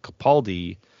Peter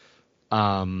Capaldi.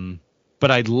 But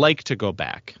I'd like to go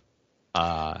back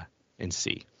and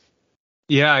see.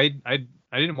 Yeah, I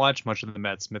didn't watch much of the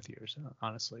Matt Smith years,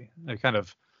 honestly. I kind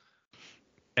of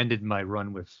ended my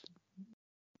run with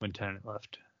when Tennant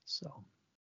left. So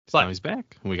now he's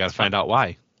back. We got to find out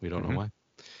why. We don't know why.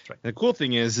 That's right. And the cool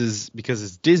thing is because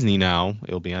it's Disney now,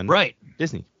 it'll be on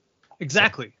Disney.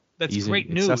 Exactly. So that's easy,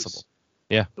 great news. Accessible.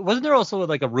 Yeah. Wasn't there also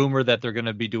a rumor that they're going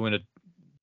to be doing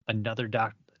another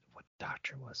Doctor? What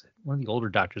Doctor was it? One of the older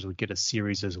Doctors would get a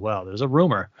series as well. There's a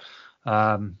rumor.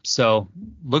 So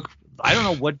look, I don't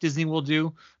know what Disney will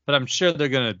do, but I'm sure they're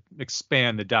going to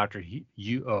expand the Doctor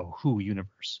Who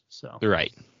universe. So they're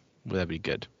right. Well, that'd be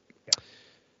good. Yeah.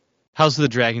 House of the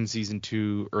Dragon season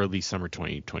 2, early summer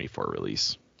 2024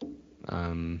 release.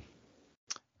 I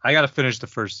got to finish the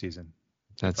first season.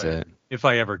 That's it. If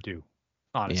I ever do,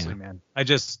 honestly, man. I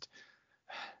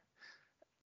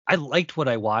liked what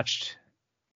I watched,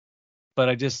 but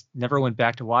I just never went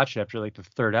back to watch it after the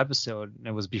third episode. And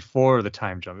it was before the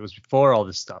time jump. It was before all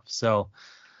this stuff. So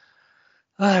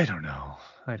I don't know,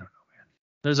 man.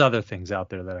 There's other things out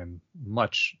there that I'm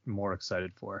much more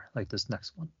excited for, like this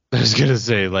next one. I was going to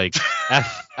say,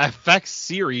 FX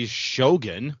series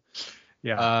Shogun.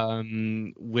 Yeah.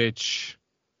 Which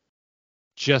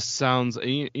just sounds,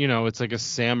 it's like a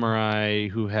samurai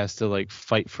who has to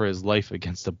fight for his life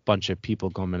against a bunch of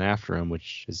people coming after him,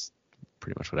 which is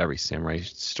pretty much what every samurai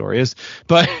story is.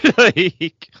 But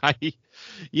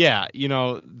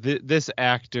this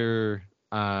actor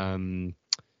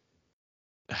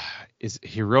is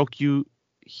Hiroyuki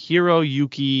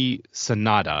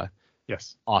Sanada.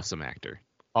 Yes. Awesome actor.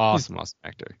 Awesome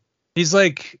actor. He's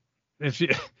I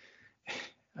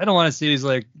don't want to say he's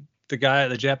the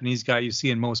Japanese guy you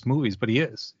see in most movies, but he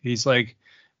is. He's guy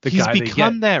He's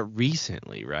become that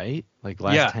recently, right?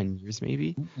 Last 10 years,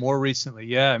 maybe? More recently,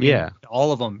 yeah. I mean,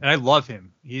 all of them. And I love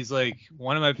him. He's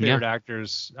one of my favorite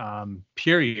actors,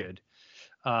 period.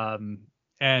 And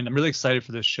I'm really excited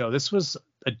for this show. This was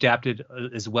adapted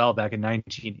as well back in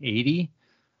 1980.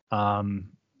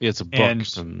 It's a book and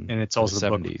it's also the a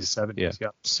book 70s. From the 70s. Yeah.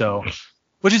 So,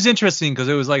 which is interesting because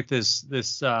it was this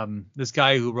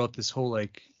guy who wrote this whole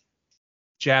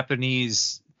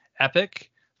Japanese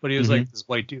epic, but he was this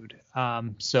white dude.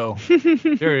 So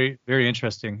very, very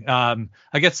interesting. I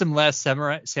get some last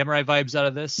samurai vibes out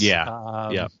of this.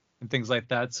 Yeah. And things like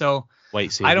that. So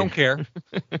white savior. I don't care.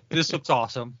 This looks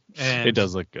awesome. And it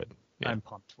does look good. Yeah. I'm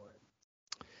pumped for it.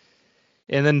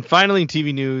 And then finally in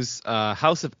TV news,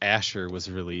 House of Asher was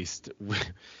released.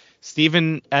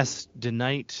 Stephen S.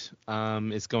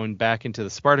 DeKnight is going back into the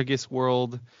Spartacus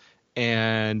world,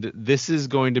 and this is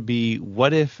going to be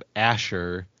what if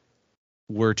Asher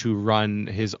were to run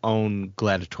his own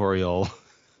gladiatorial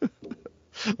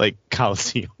like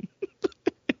Coliseum.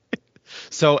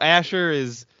 So Asher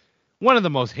is one of the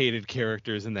most hated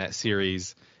characters in that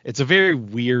series. It's a very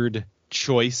weird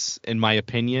choice, in my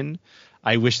opinion.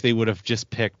 I wish they would have just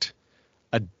picked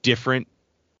a different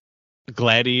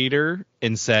gladiator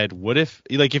and said, what if,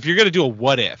 like, if you're going to do a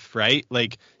what if, right?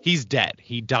 Like, he's dead.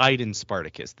 He died in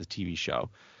Spartacus, the TV show.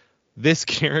 This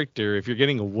character, if you're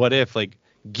getting a what if, like,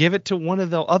 give it to one of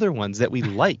the other ones that we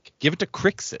like. Give it to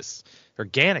Crixus or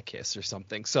Gannicus or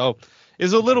something. So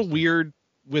it's a little weird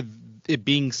with it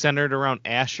being centered around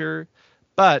Asher.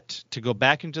 But to go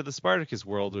back into the Spartacus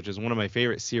world, which is one of my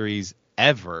favorite series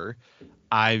ever,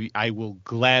 I will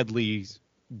gladly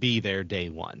be there day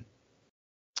one.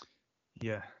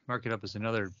 Yeah, mark it up as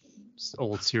another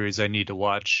old series I need to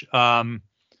watch. Maybe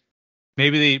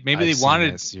they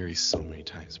wanted that series so many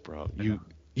times, bro.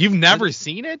 You've never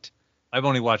seen it? I've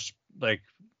only watched like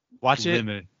Watch it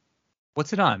limited.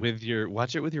 What's it on?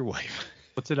 Watch it with your wife.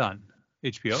 What's it on?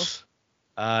 HBO?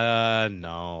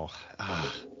 No.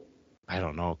 I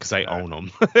don't know because I own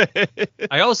them.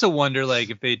 I also wonder, like,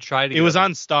 if they tried to. It was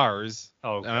on Stars.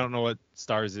 Oh, okay. I don't know what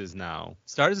Stars is now.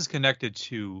 Stars is connected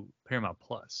to Paramount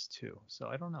Plus too, so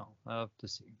I don't know. I'll have to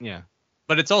see. Yeah.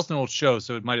 But it's also an old show,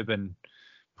 so it might have been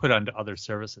put onto other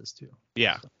services too.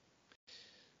 Yeah.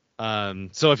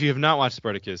 So if you have not watched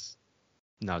Spartacus,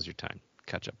 now's your time.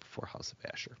 Catch up before House of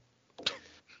Asher.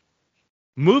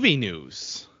 Movie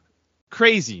news.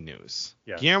 Crazy news.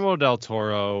 Yes. Guillermo del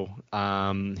Toro,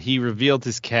 he revealed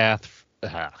his cast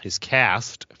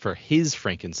for his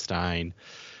Frankenstein.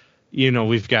 You know,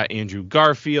 we've got Andrew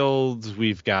Garfield,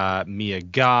 we've got Mia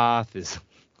Goth as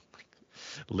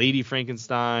Lady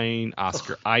Frankenstein,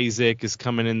 Oscar Isaac is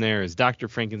coming in there as Dr.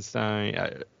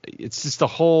 Frankenstein. It's just a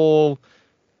whole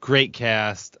great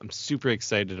cast. I'm super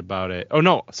excited about it. Oh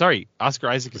no, sorry, Oscar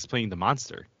Isaac is playing the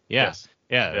monster. Yeah, Yes.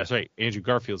 yeah, that's right. Andrew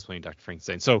Garfield's playing Dr.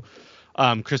 Frankenstein. So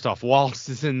Christoph Waltz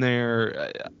is in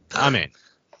there. I'm in.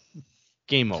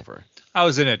 Game over. I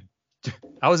was in it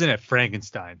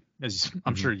Frankenstein, as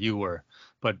I'm sure you were.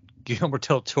 But Guillermo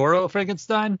del Toro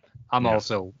Frankenstein, I'm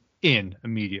also in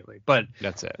immediately. But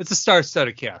That's it. it's a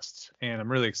star-studded cast, and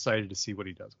I'm really excited to see what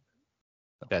he does.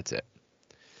 That's it.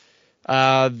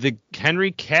 The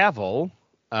Henry Cavill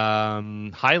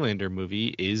Highlander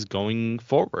movie is going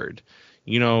forward.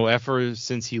 You know, ever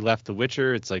since he left The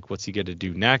Witcher, it's like, what's he going to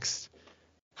do next?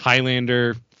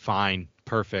 Highlander, fine,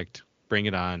 perfect, bring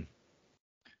it on.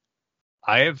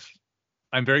 I'm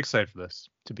very excited for this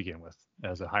to begin with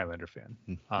as a Highlander fan.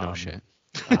 No shit.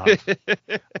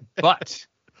 But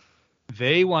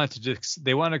they want to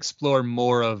explore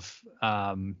more of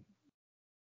the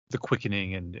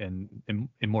quickening and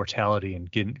immortality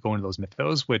and going to those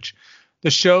mythos, which the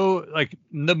show, like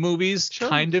the movies,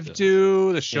 kind of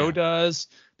do. The show does.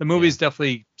 The movies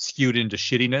definitely skewed into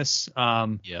shittiness.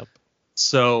 Yep.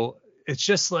 So it's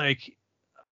just like,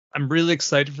 I'm really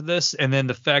excited for this, and then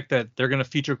the fact that they're gonna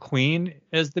feature Queen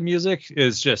as the music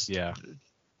is just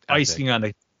icing on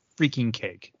the freaking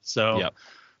cake. So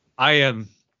I am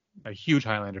a huge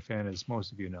Highlander fan, as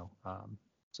most of you know.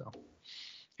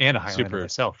 And a Highlander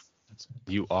myself.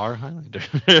 You are Highlander.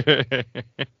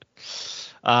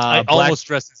 I almost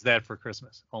dressed as that for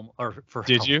Christmas. Or for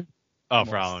Did Halloween. you? Oh,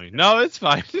 for Halloween. No, it's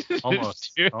fine.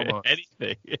 Almost.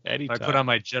 Anything. Anytime. I put on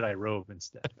my Jedi robe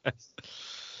instead.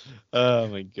 Oh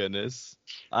my goodness.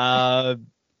 Blumhouse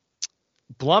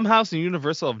and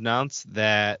Universal have announced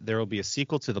that there will be a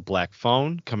sequel to The Black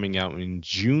Phone coming out in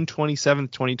June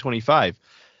 27th, 2025.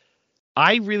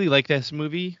 I really like this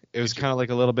movie. It was kind of like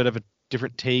a little bit of a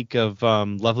different take of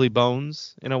Lovely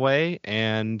Bones in a way,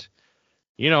 and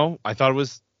you know, I thought it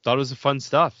was a fun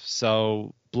stuff.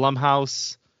 So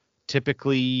Blumhouse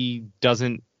typically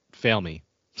doesn't fail me.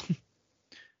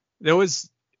 It was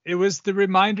the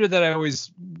reminder that I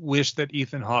always wish that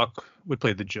Ethan Hawke would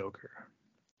play the Joker.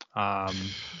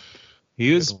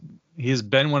 He has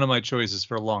been one of my choices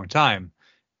for a long time.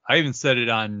 I even said it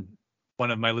on one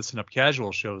of my Listen Up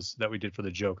Casual shows that we did for the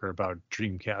Joker about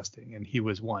dream casting, and he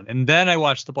was one. And then I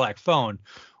watched The Black Phone,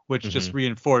 which just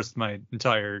reinforced my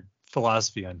entire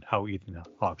philosophy on how Ethan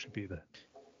Hawke should be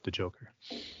the Joker.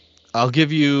 I'll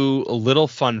give you a little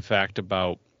fun fact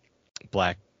about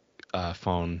Black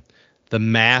Phone. The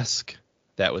mask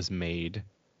that was made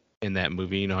in that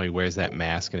movie, you know how he wears that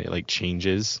mask and it like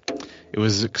changes? It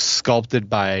was sculpted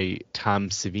by Tom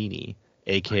Savini,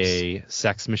 aka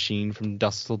Sex Machine from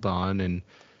Dusk Till Dawn, and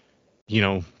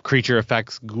creature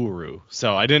effects guru.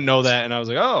 So I didn't know that, and I was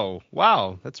like, oh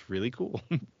wow, that's really cool.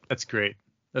 That's great.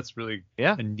 That's really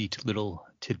Yeah. a neat little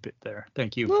tidbit there.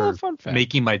 Thank you Little for fun fact.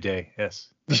 making my day. Yes.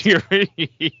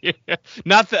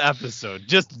 Not the episode,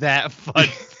 just that fun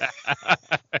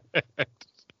fact.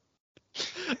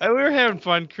 We were having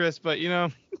fun, Chris, but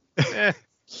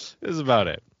this is about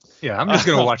it. Yeah, I'm just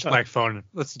gonna watch Black Phone.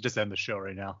 Let's just end the show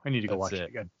right now. I need to go watch it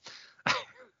again.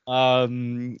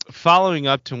 Following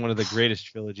up to one of the greatest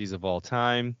trilogies of all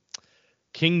time,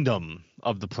 Kingdom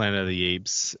of the Planet of the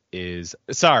Apes is...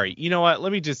 Sorry, you know what?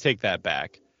 Let me just take that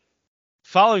back.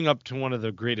 Following up to one of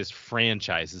the greatest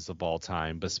franchises of all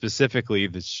time, but specifically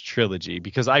this trilogy,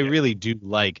 because I really do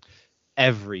like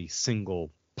every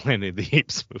single Planet of the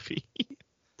Apes movie.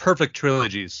 Perfect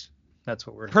trilogies. That's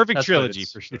what we're... Perfect trilogy,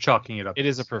 for sure. You're chalking it up. It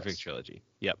is a perfect trilogy.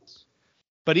 Yep.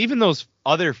 But even those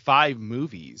other 5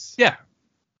 movies... Yeah.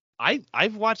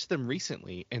 I've watched them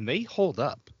recently, and they hold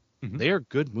up. Mm-hmm. They are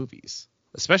good movies,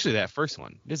 especially that first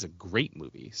one. It is a great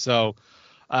movie. So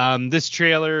this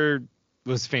trailer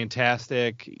was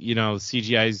fantastic.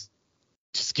 CGI's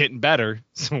just getting better,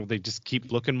 so they just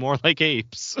keep looking more like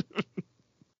apes.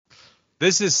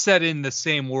 This is set in the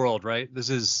same world, right?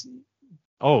 This is...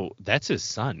 Oh, that's his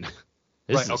son.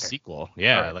 This is a sequel.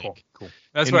 Yeah, right, cool.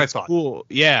 That's what I thought. Cool.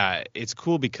 Yeah, it's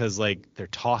cool because they're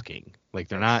talking.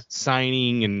 They're not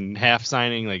signing and half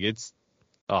signing.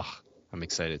 I'm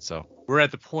excited. So we're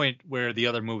at the point where the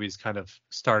other movies kind of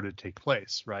started to take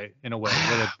place, right? In a way,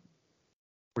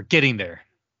 we're getting there.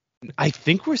 I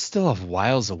think we're still a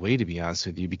whiles away, to be honest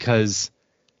with you, because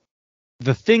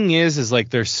the thing is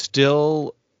they're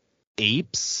still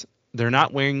apes. They're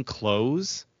not wearing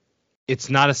clothes. It's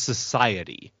not a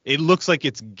society. It looks like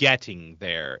it's getting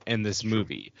there in this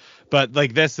movie, but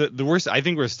that's the worst. I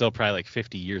think we're still probably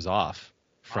 50 years off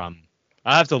from.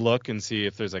 I'll have to look and see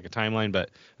if there's a timeline, but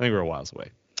I think we're a whiles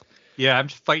away. Yeah, I'm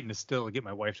just fighting to still get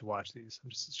my wife to watch these.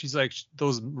 She's like,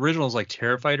 those originals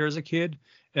terrified her as a kid,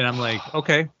 and I'm like,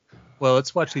 okay, well,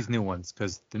 let's watch these new ones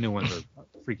because the new ones are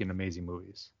freaking amazing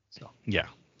movies. So yeah,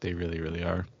 they really, really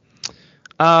are.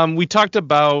 We talked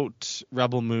about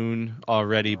Rebel Moon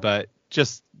already, but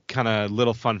just kind of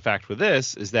little fun fact with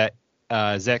this is that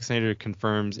Zack Snyder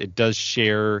confirms it does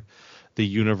share the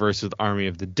universe with Army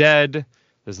of the Dead.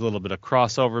 There's a little bit of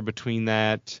crossover between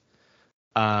that.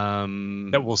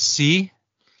 That we'll see.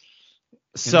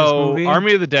 So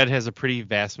Army of the Dead has a pretty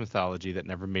vast mythology that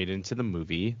never made it into the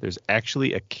movie. There's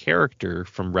actually a character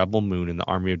from Rebel Moon in the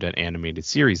Army of Dead animated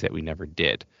series that we never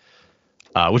did,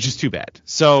 which is too bad.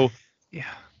 So... Yeah.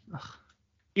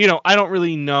 I don't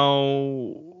really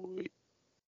know.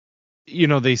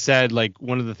 They said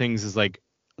one of the things is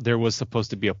there was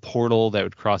supposed to be a portal that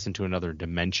would cross into another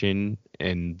dimension,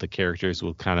 and the characters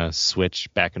will kind of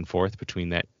switch back and forth between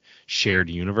that shared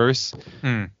universe.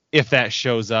 If that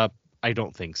shows up, I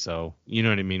don't think so. You know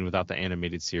what I mean? Without the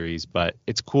animated series, but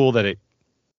it's cool that it,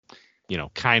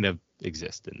 kind of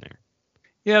exists in there.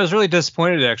 Yeah, I was really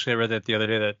disappointed. Actually, I read that the other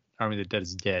day that Army of the Dead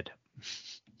is dead.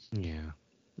 Yeah,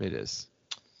 it is.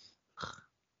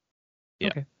 Yeah.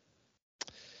 Okay.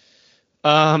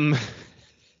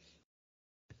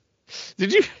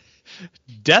 Did you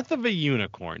Death of a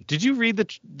Unicorn? Did you read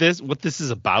what this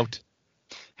is about?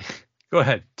 Go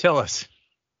ahead, tell us.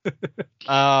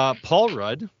 Paul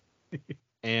Rudd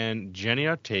and Jenny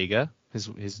Ortega,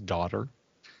 his daughter,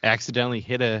 accidentally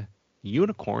hit a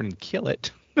unicorn and kill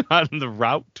it on the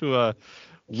route to a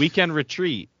weekend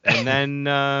retreat, and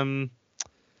then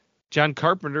John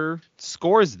Carpenter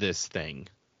scores this thing.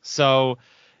 So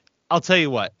I'll tell you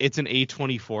what, it's an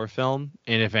A24 film,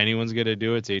 and if anyone's going to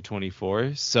do it, it's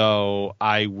A24. So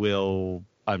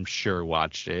I'm sure,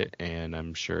 watch it, and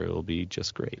I'm sure it'll be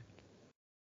just great.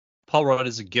 Paul Rudd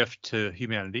is a gift to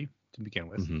humanity to begin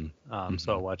with. Mm-hmm.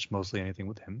 So I watch mostly anything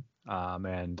with him.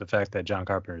 And the fact that John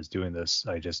Carpenter is doing this,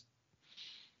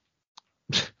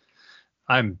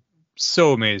 I'm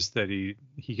so amazed that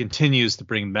he continues to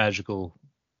bring magical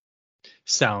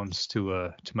sounds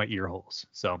to my ear holes.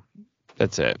 So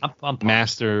that's it. I'm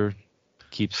Master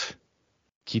keeps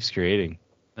creating.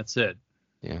 That's it.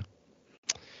 Yeah.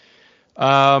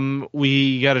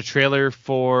 We got a trailer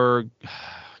for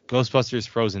Ghostbusters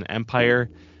Frozen Empire.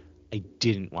 I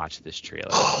didn't watch this trailer.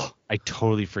 I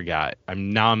totally forgot.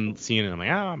 I'm seeing it. I'm like,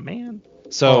 oh man.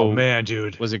 So, man,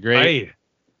 dude, was it great?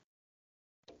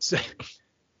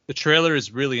 The trailer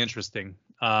is really interesting.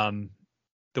 The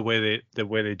way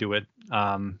they do it.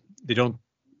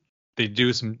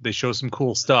 They show some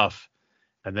cool stuff,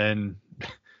 and then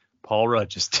Paul Rudd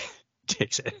just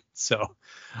takes it. So,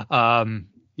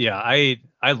 yeah, I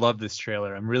love this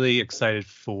trailer. I'm really excited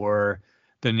for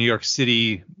the New York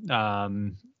City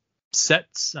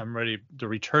sets. I'm ready to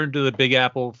return to the Big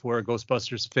Apple for a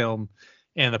Ghostbusters film,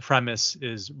 and the premise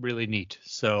is really neat.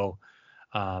 So,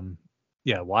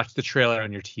 watch the trailer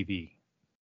on your TV.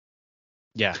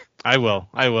 Yeah, I will.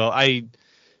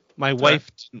 My wife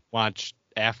didn't watch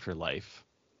Afterlife,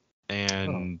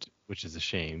 and which is a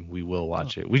shame. We will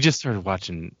watch it. We just started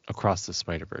watching Across the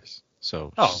Spider-Verse,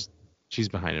 so she's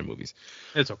behind in movies.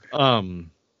 It's okay.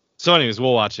 So anyways,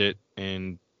 we'll watch it,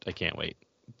 and I can't wait.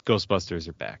 Ghostbusters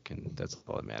are back, and that's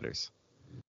all that matters.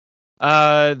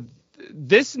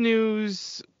 This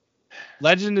news,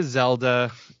 Legend of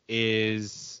Zelda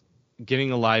is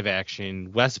getting a live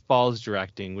action. Wes Ball's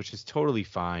directing, which is totally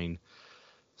fine.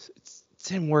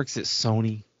 Tim works at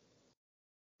Sony.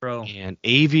 Bro. And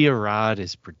Avi Arad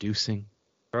is producing.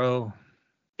 Bro.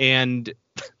 And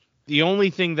the only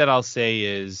thing that I'll say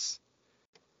is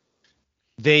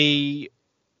with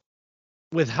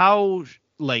how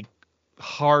like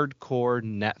hardcore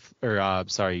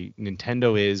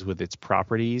Nintendo is with its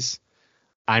properties,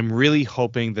 I'm really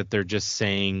hoping that they're just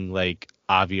saying like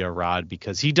Avi Arad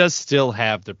because he does still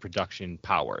have the production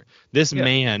power. This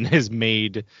man has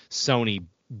made Sony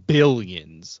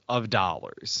billions of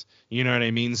dollars. You know what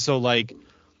I mean? So like,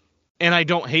 and I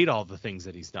don't hate all the things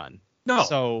that he's done. No.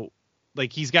 So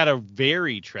like, he's got a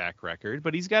varied track record,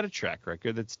 but he's got a track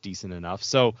record that's decent enough.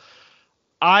 So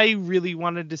I really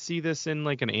wanted to see this in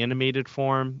like an animated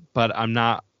form, but I'm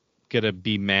not going to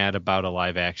be mad about a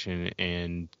live action.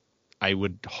 And I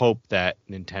would hope that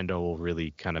Nintendo will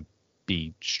really kind of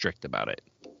be strict about it.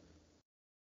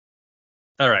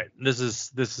 All right. This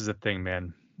is a thing,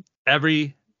 man.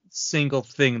 Every single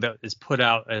thing that is put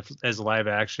out as live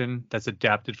action that's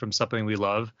adapted from something we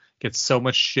love gets so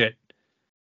much shit,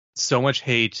 so much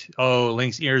hate. Oh,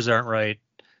 Link's ears aren't right.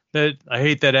 That I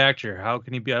hate that actor. How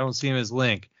can he be? I don't see him as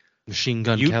Link. Machine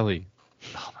Gun Kelly.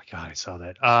 Oh my god, I saw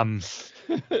that.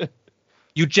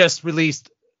 You just released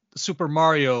Super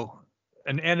Mario,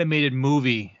 an animated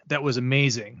movie that was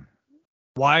amazing.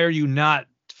 Why are you not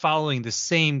following the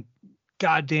same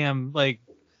goddamn like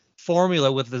formula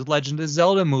with the Legend of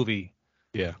Zelda movie?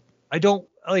 Yeah. I don't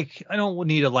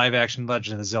need a live action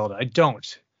Legend of Zelda. I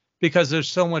don't, because there's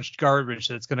so much garbage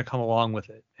that's going to come along with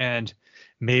it, and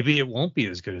maybe it won't be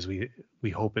as good as we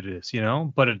hope it is, you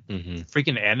know. But a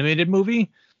freaking animated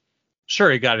movie, sure,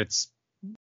 it got its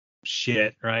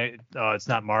shit, right? It's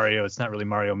not Mario. It's not really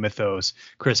Mario Mythos.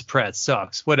 Chris Pratt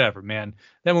sucks. Whatever, man.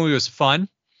 That movie was fun.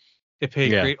 It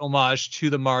paid great homage to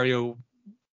the Mario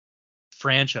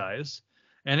franchise,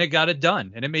 and it got it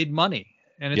done, and it made money,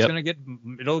 and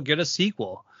it'll get a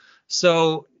sequel.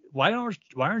 So why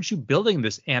aren't you building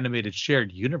this animated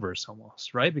shared universe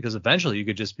almost, right? Because eventually you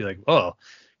could just be like, oh,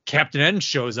 Captain N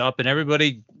shows up and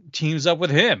everybody teams up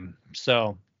with him.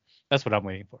 So that's what I'm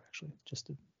waiting for, actually, just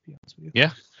to be honest with you.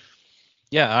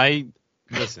 Yeah, I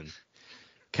listen.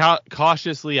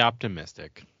 Cautiously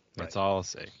optimistic. That's all I'll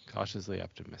say. Cautiously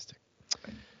optimistic.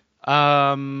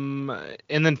 And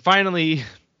then finally,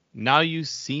 Now You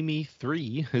See Me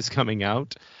 3 is coming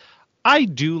out. I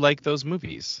do like those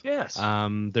movies. Yes.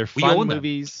 They're fun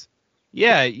movies.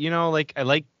 Yeah, you know, like I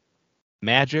like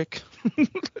magic.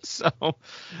 So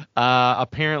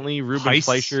apparently Ruben Heists,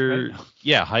 Fleischer. right?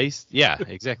 Yeah, heist. Yeah,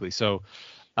 exactly. So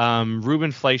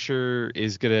Ruben Fleischer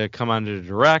is going to come on to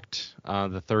direct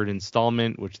the third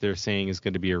installment, which they're saying is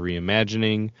going to be a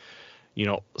reimagining. You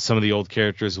know, some of the old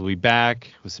characters will be back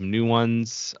with some new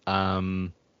ones.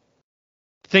 Thing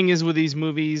is with these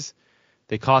movies,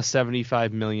 they cost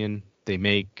 $75 million. They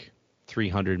make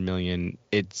 $300 million.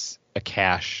 It's a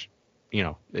cash, you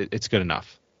know, it's good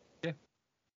enough. Yeah.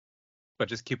 But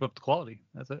just keep up the quality.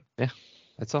 That's it. Yeah,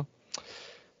 that's all.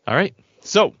 All right.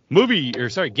 So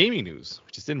gaming news,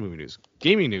 which is in movie news.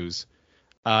 Gaming news.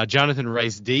 Jonathan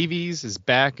Rhys Davies is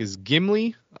back as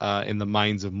Gimli in the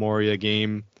Mines of Moria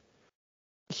game.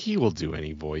 He will do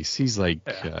any voice. He's like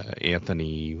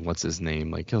Anthony, what's his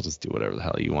name? Like, he'll just do whatever the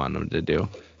hell you want him to do.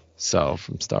 So,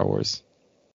 from Star Wars.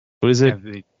 What is it?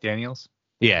 Anthony Daniels?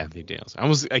 Yeah, Anthony Daniels.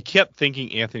 I kept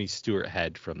thinking Anthony Stewart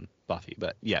Head from Buffy,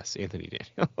 but yes, Anthony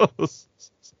Daniels.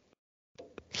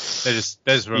 That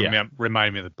just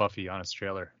reminded me of the Buffy Honest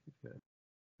trailer.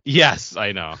 Yes,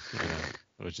 I know,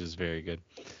 which is very good.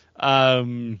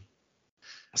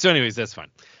 So anyways, that's fun.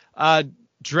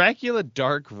 Dracula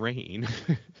Dark Reign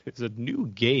is a new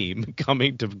game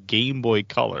coming to Game Boy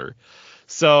Color.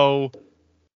 So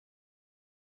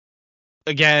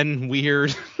again,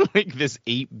 weird, like this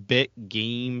 8-bit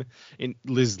game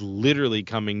is literally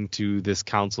coming to this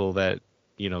console that,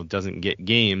 you know, doesn't get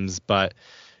games, but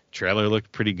trailer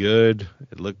looked pretty good.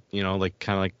 It looked, you know, like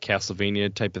kind of like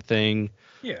Castlevania type of thing.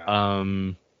 Yeah.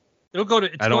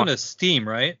 It's going to Steam,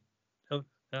 right?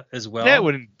 as well. That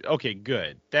wouldn't. Okay,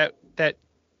 good. That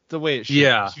the way it should.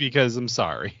 Yeah. Because I'm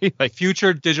sorry. Like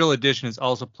Future digital edition is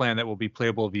also planned that will be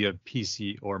playable via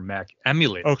PC or Mac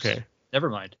emulators. Okay. Never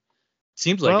mind.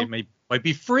 Seems like Well, it might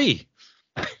be free.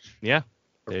 Yeah.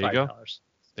 For There you $5. go.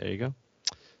 There you go.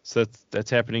 So that's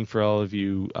happening for all of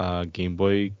you Game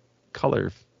Boy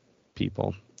Color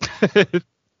people.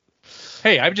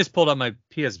 Hey, I just pulled out my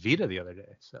PS Vita the other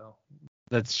day, so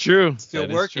That's true. Still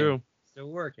That is working. true. still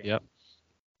working. Yep.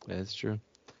 That's true.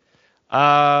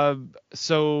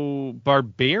 So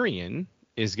Barbarian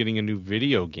is getting a new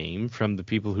video game from the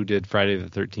people who did Friday the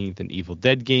 13th and Evil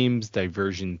Dead games,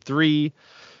 Diversion 3.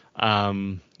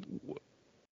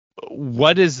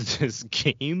 What does this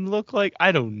game look like?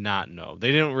 I do not know.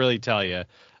 They didn't really tell you.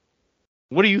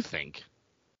 What do you think?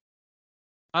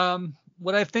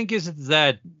 What I think is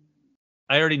that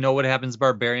I already know what happens to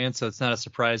Barbarian, so it's not a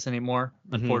surprise anymore.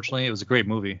 Unfortunately, it was a great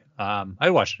movie.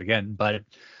 I'd watch it again, but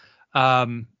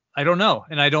I don't know,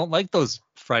 and I don't like those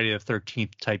Friday the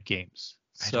 13th type games.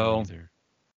 So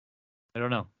I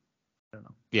don't know.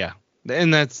 Yeah,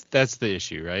 and that's the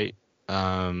issue, right?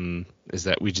 Is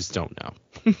that we just don't know.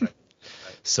 Right.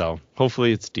 So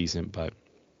hopefully it's decent, but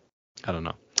I don't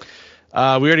know.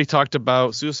 We already talked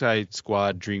about Suicide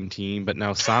Squad Dream Team, but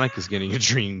now Sonic is getting a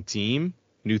Dream Team.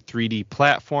 New 3D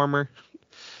platformer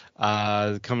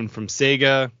coming from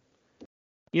Sega.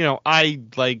 You know, I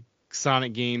like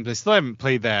Sonic games. I still haven't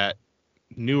played that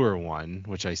newer one,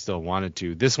 which I still wanted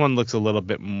to. This one looks a little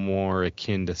bit more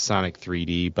akin to Sonic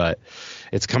 3D, but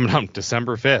it's coming out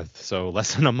December 5th, so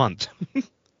less than a month.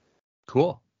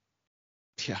 Cool.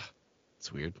 Yeah,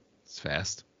 it's weird. It's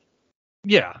fast.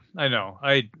 Yeah, I know.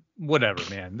 Whatever,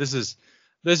 man. This is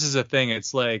a thing.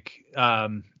 It's like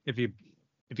if you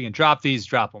can drop these,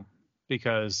 drop them,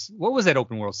 because what was that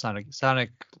open world Sonic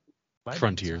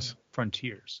Frontiers.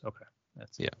 Frontiers. Okay,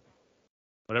 that's Yeah.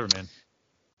 Whatever, man.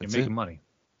 You're That's making it. money.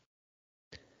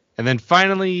 And then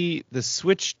finally, the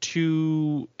Switch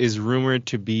 2 is rumored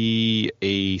to be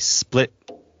a split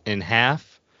in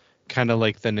half, kind of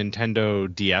like the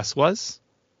Nintendo DS was.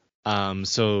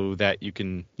 So that you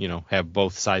can, have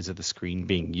both sides of the screen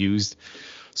being used.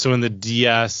 So in the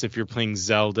DS, if you're playing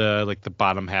Zelda, like the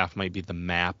bottom half might be the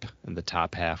map and the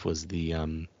top half was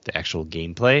the actual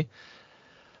gameplay.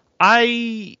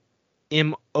 I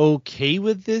am okay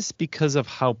with this because of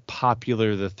how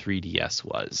popular the 3DS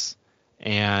was.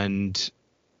 And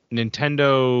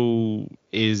Nintendo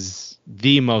is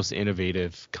the most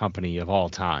innovative company of all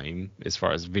time as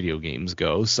far as video games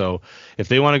go. So if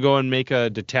they want to go and make a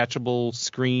detachable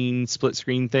screen, split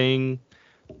screen thing,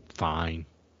 fine.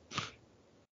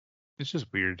 It's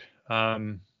just weird.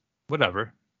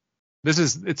 Whatever.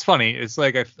 It's funny. It's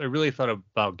like I really thought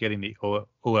about getting the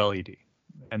OLED,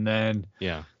 and then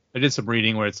Yeah. I did some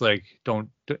reading where it's like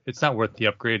it's not worth the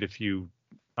upgrade if you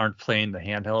aren't playing the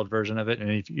handheld version of it,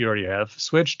 and if you already have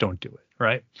Switch, don't do it,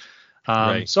 right?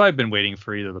 Right. So I've been waiting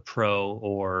for either the Pro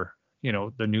or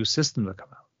the new system to come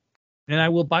out, and I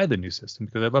will buy the new system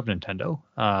because I love Nintendo,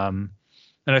 and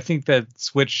I think that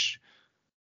Switch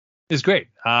is great.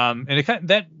 And it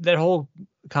that whole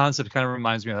concept kind of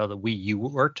reminds me of how the Wii U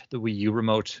worked. The Wii U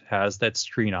remote has that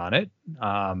screen on it,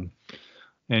 and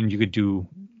you could do,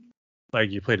 like,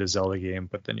 you played a Zelda game,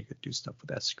 but then you could do stuff with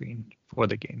that screen for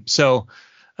the game. So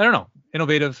I don't know,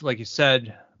 innovative, like you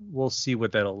said. We'll see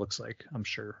what that all looks like, I'm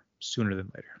sure, sooner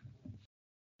than later.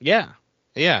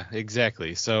 Yeah,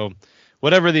 exactly. So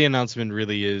whatever the announcement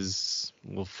really is,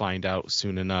 we'll find out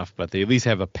soon enough, but they at least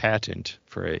have a patent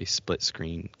for a split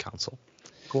screen console.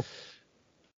 Cool.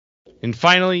 And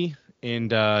finally, in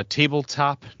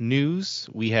tabletop news,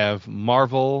 we have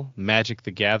Marvel Magic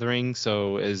the Gathering.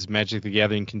 So as Magic the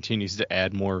Gathering continues to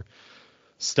add more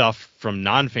stuff from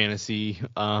non-fantasy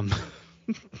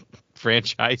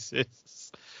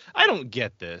franchises, I don't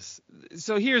get this.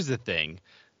 So here's the thing.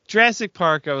 Jurassic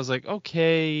Park, I was like,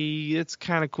 okay, it's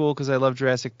kind of cool because I love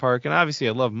Jurassic Park, and obviously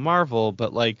I love Marvel,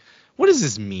 but like, what does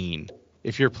this mean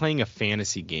if you're playing a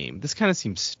fantasy game? This kind of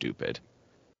seems stupid.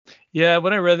 Yeah,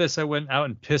 when I read this, I went out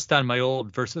and pissed on my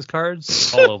old Versus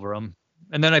cards all over them.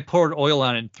 And then I poured oil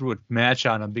on it and threw a match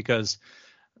on them because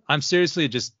I'm seriously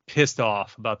just pissed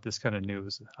off about this kind of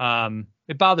news.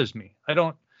 It bothers me. I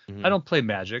don't play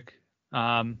Magic.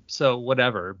 So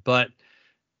whatever, but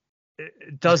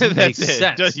it doesn't make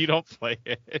sense. You don't play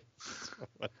it.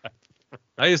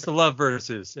 I used to love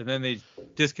Versus, and then they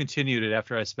discontinued it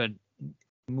after I spent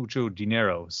mucho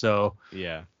dinero. So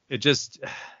yeah, it just,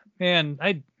 man,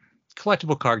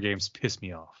 collectible card games piss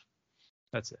me off.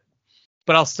 That's it.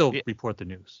 But I'll still report the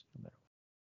news.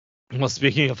 Well,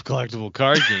 speaking of collectible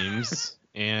card games,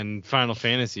 and Final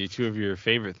Fantasy, two of your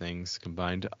favorite things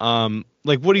combined.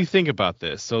 Like, what do you think about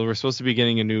this? So we're supposed to be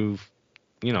getting a new,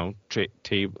 you know,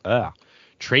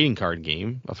 trading card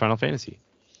game of Final Fantasy.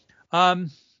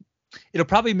 It'll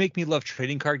probably make me love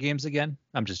trading card games again.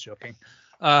 I'm just joking.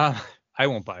 I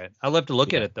won't buy it. I'll have to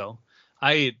look at it though.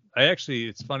 I actually,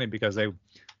 it's funny because I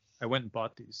went and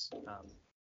bought these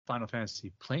Final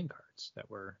Fantasy playing cards that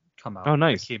were come out. Oh,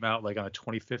 nice. They came out like on a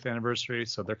 25th anniversary,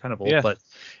 so they're kind of old, but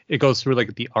it goes through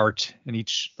like the art, and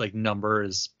each like number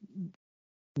is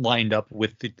lined up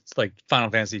with the like Final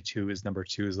Fantasy 2 is number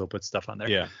 2, as they'll put stuff on there.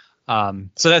 Yeah.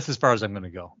 So that's as far as I'm going to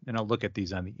go, and I'll look at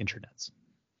these on the internets.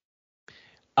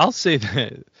 I'll say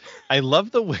that I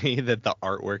love the way that the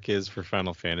artwork is for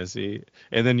Final Fantasy,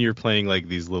 and then you're playing like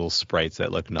these little sprites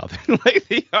that look nothing like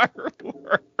the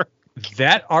artwork.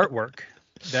 That artwork,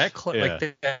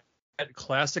 like that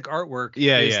classic artwork,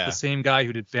 is the same guy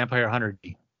who did Vampire Hunter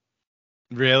D.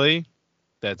 Really?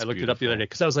 I looked it up the other day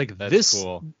because I was like, that's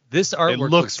cool. This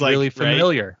artwork looks like, really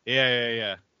familiar. Right?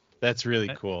 Yeah. That's really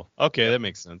cool. Okay, that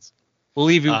makes sense. We'll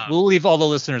leave all the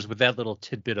listeners with that little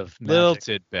tidbit of magic. Little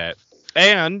tidbit.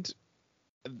 And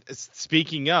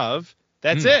speaking of,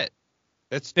 that's it.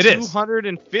 That's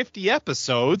 250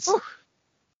 episodes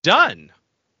done.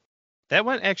 That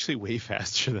went actually way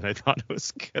faster than I thought it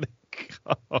was gonna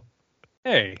go.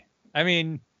 Hey, I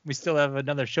mean, we still have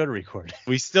another show to record.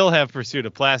 We still have Pursuit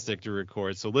of Plastic to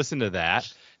record, so listen to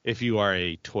that if you are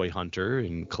a toy hunter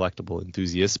and collectible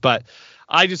enthusiast. But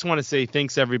I just want to say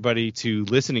thanks, everybody, to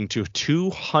listening to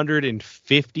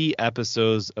 250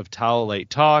 episodes of Towelite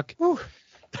Talk.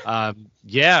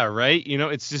 Yeah, right? You know,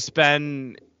 it's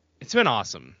been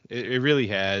awesome. It really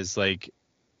has. Like,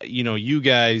 you know, you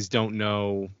guys don't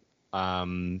know,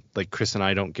 like Chris and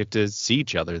I don't get to see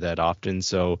each other that often,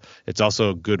 so it's also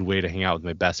a good way to hang out with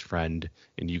my best friend,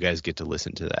 and you guys get to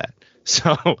listen to that.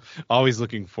 So always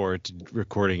looking forward to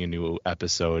recording a new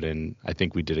episode, and I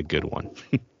think we did a good one.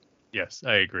 Yes,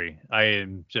 I agree. I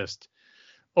am just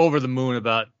over the moon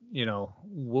about, you know,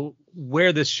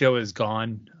 where this show has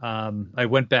gone. I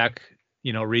went back,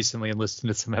 you know, recently and listened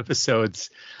to some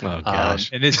episodes. Oh gosh.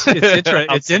 And it's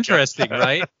interesting,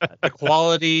 right? The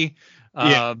quality,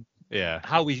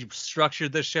 how we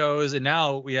structured the shows, and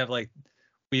now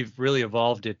we've really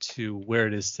evolved it to where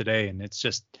it is today, and it's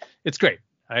great.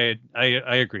 I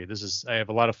agree. I have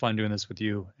a lot of fun doing this with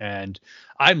you, and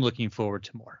I'm looking forward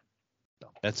to more. So.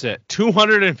 That's it.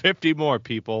 250 more,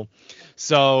 people.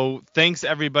 So thanks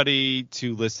everybody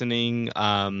to listening.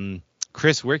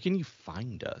 Chris, where can you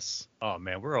find us? Oh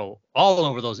man, we're all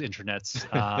over those internets.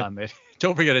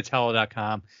 Don't forget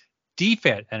Towel.com,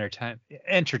 DFAT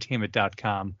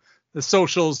Entertainment.com, the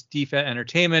socials, DFAT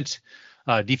Entertainment,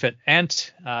 DFAT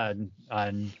Ent,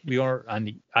 we are on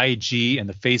the IG and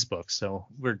the Facebook, so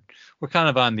we're kind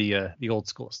of on the old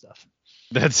school stuff.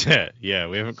 That's it. Yeah,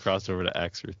 we haven't crossed over to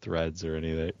X or Threads or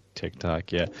any of that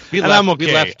TikTok yet. I'm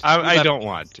okay. I don't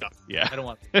want to. Yeah, I don't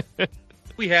want to.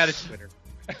 We had a Twitter.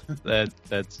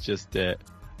 That's just it.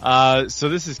 So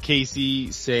this is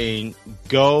Casey saying,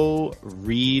 go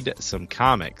read some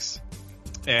comics.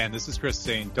 And this is Chris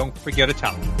saying, don't forget a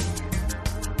towel.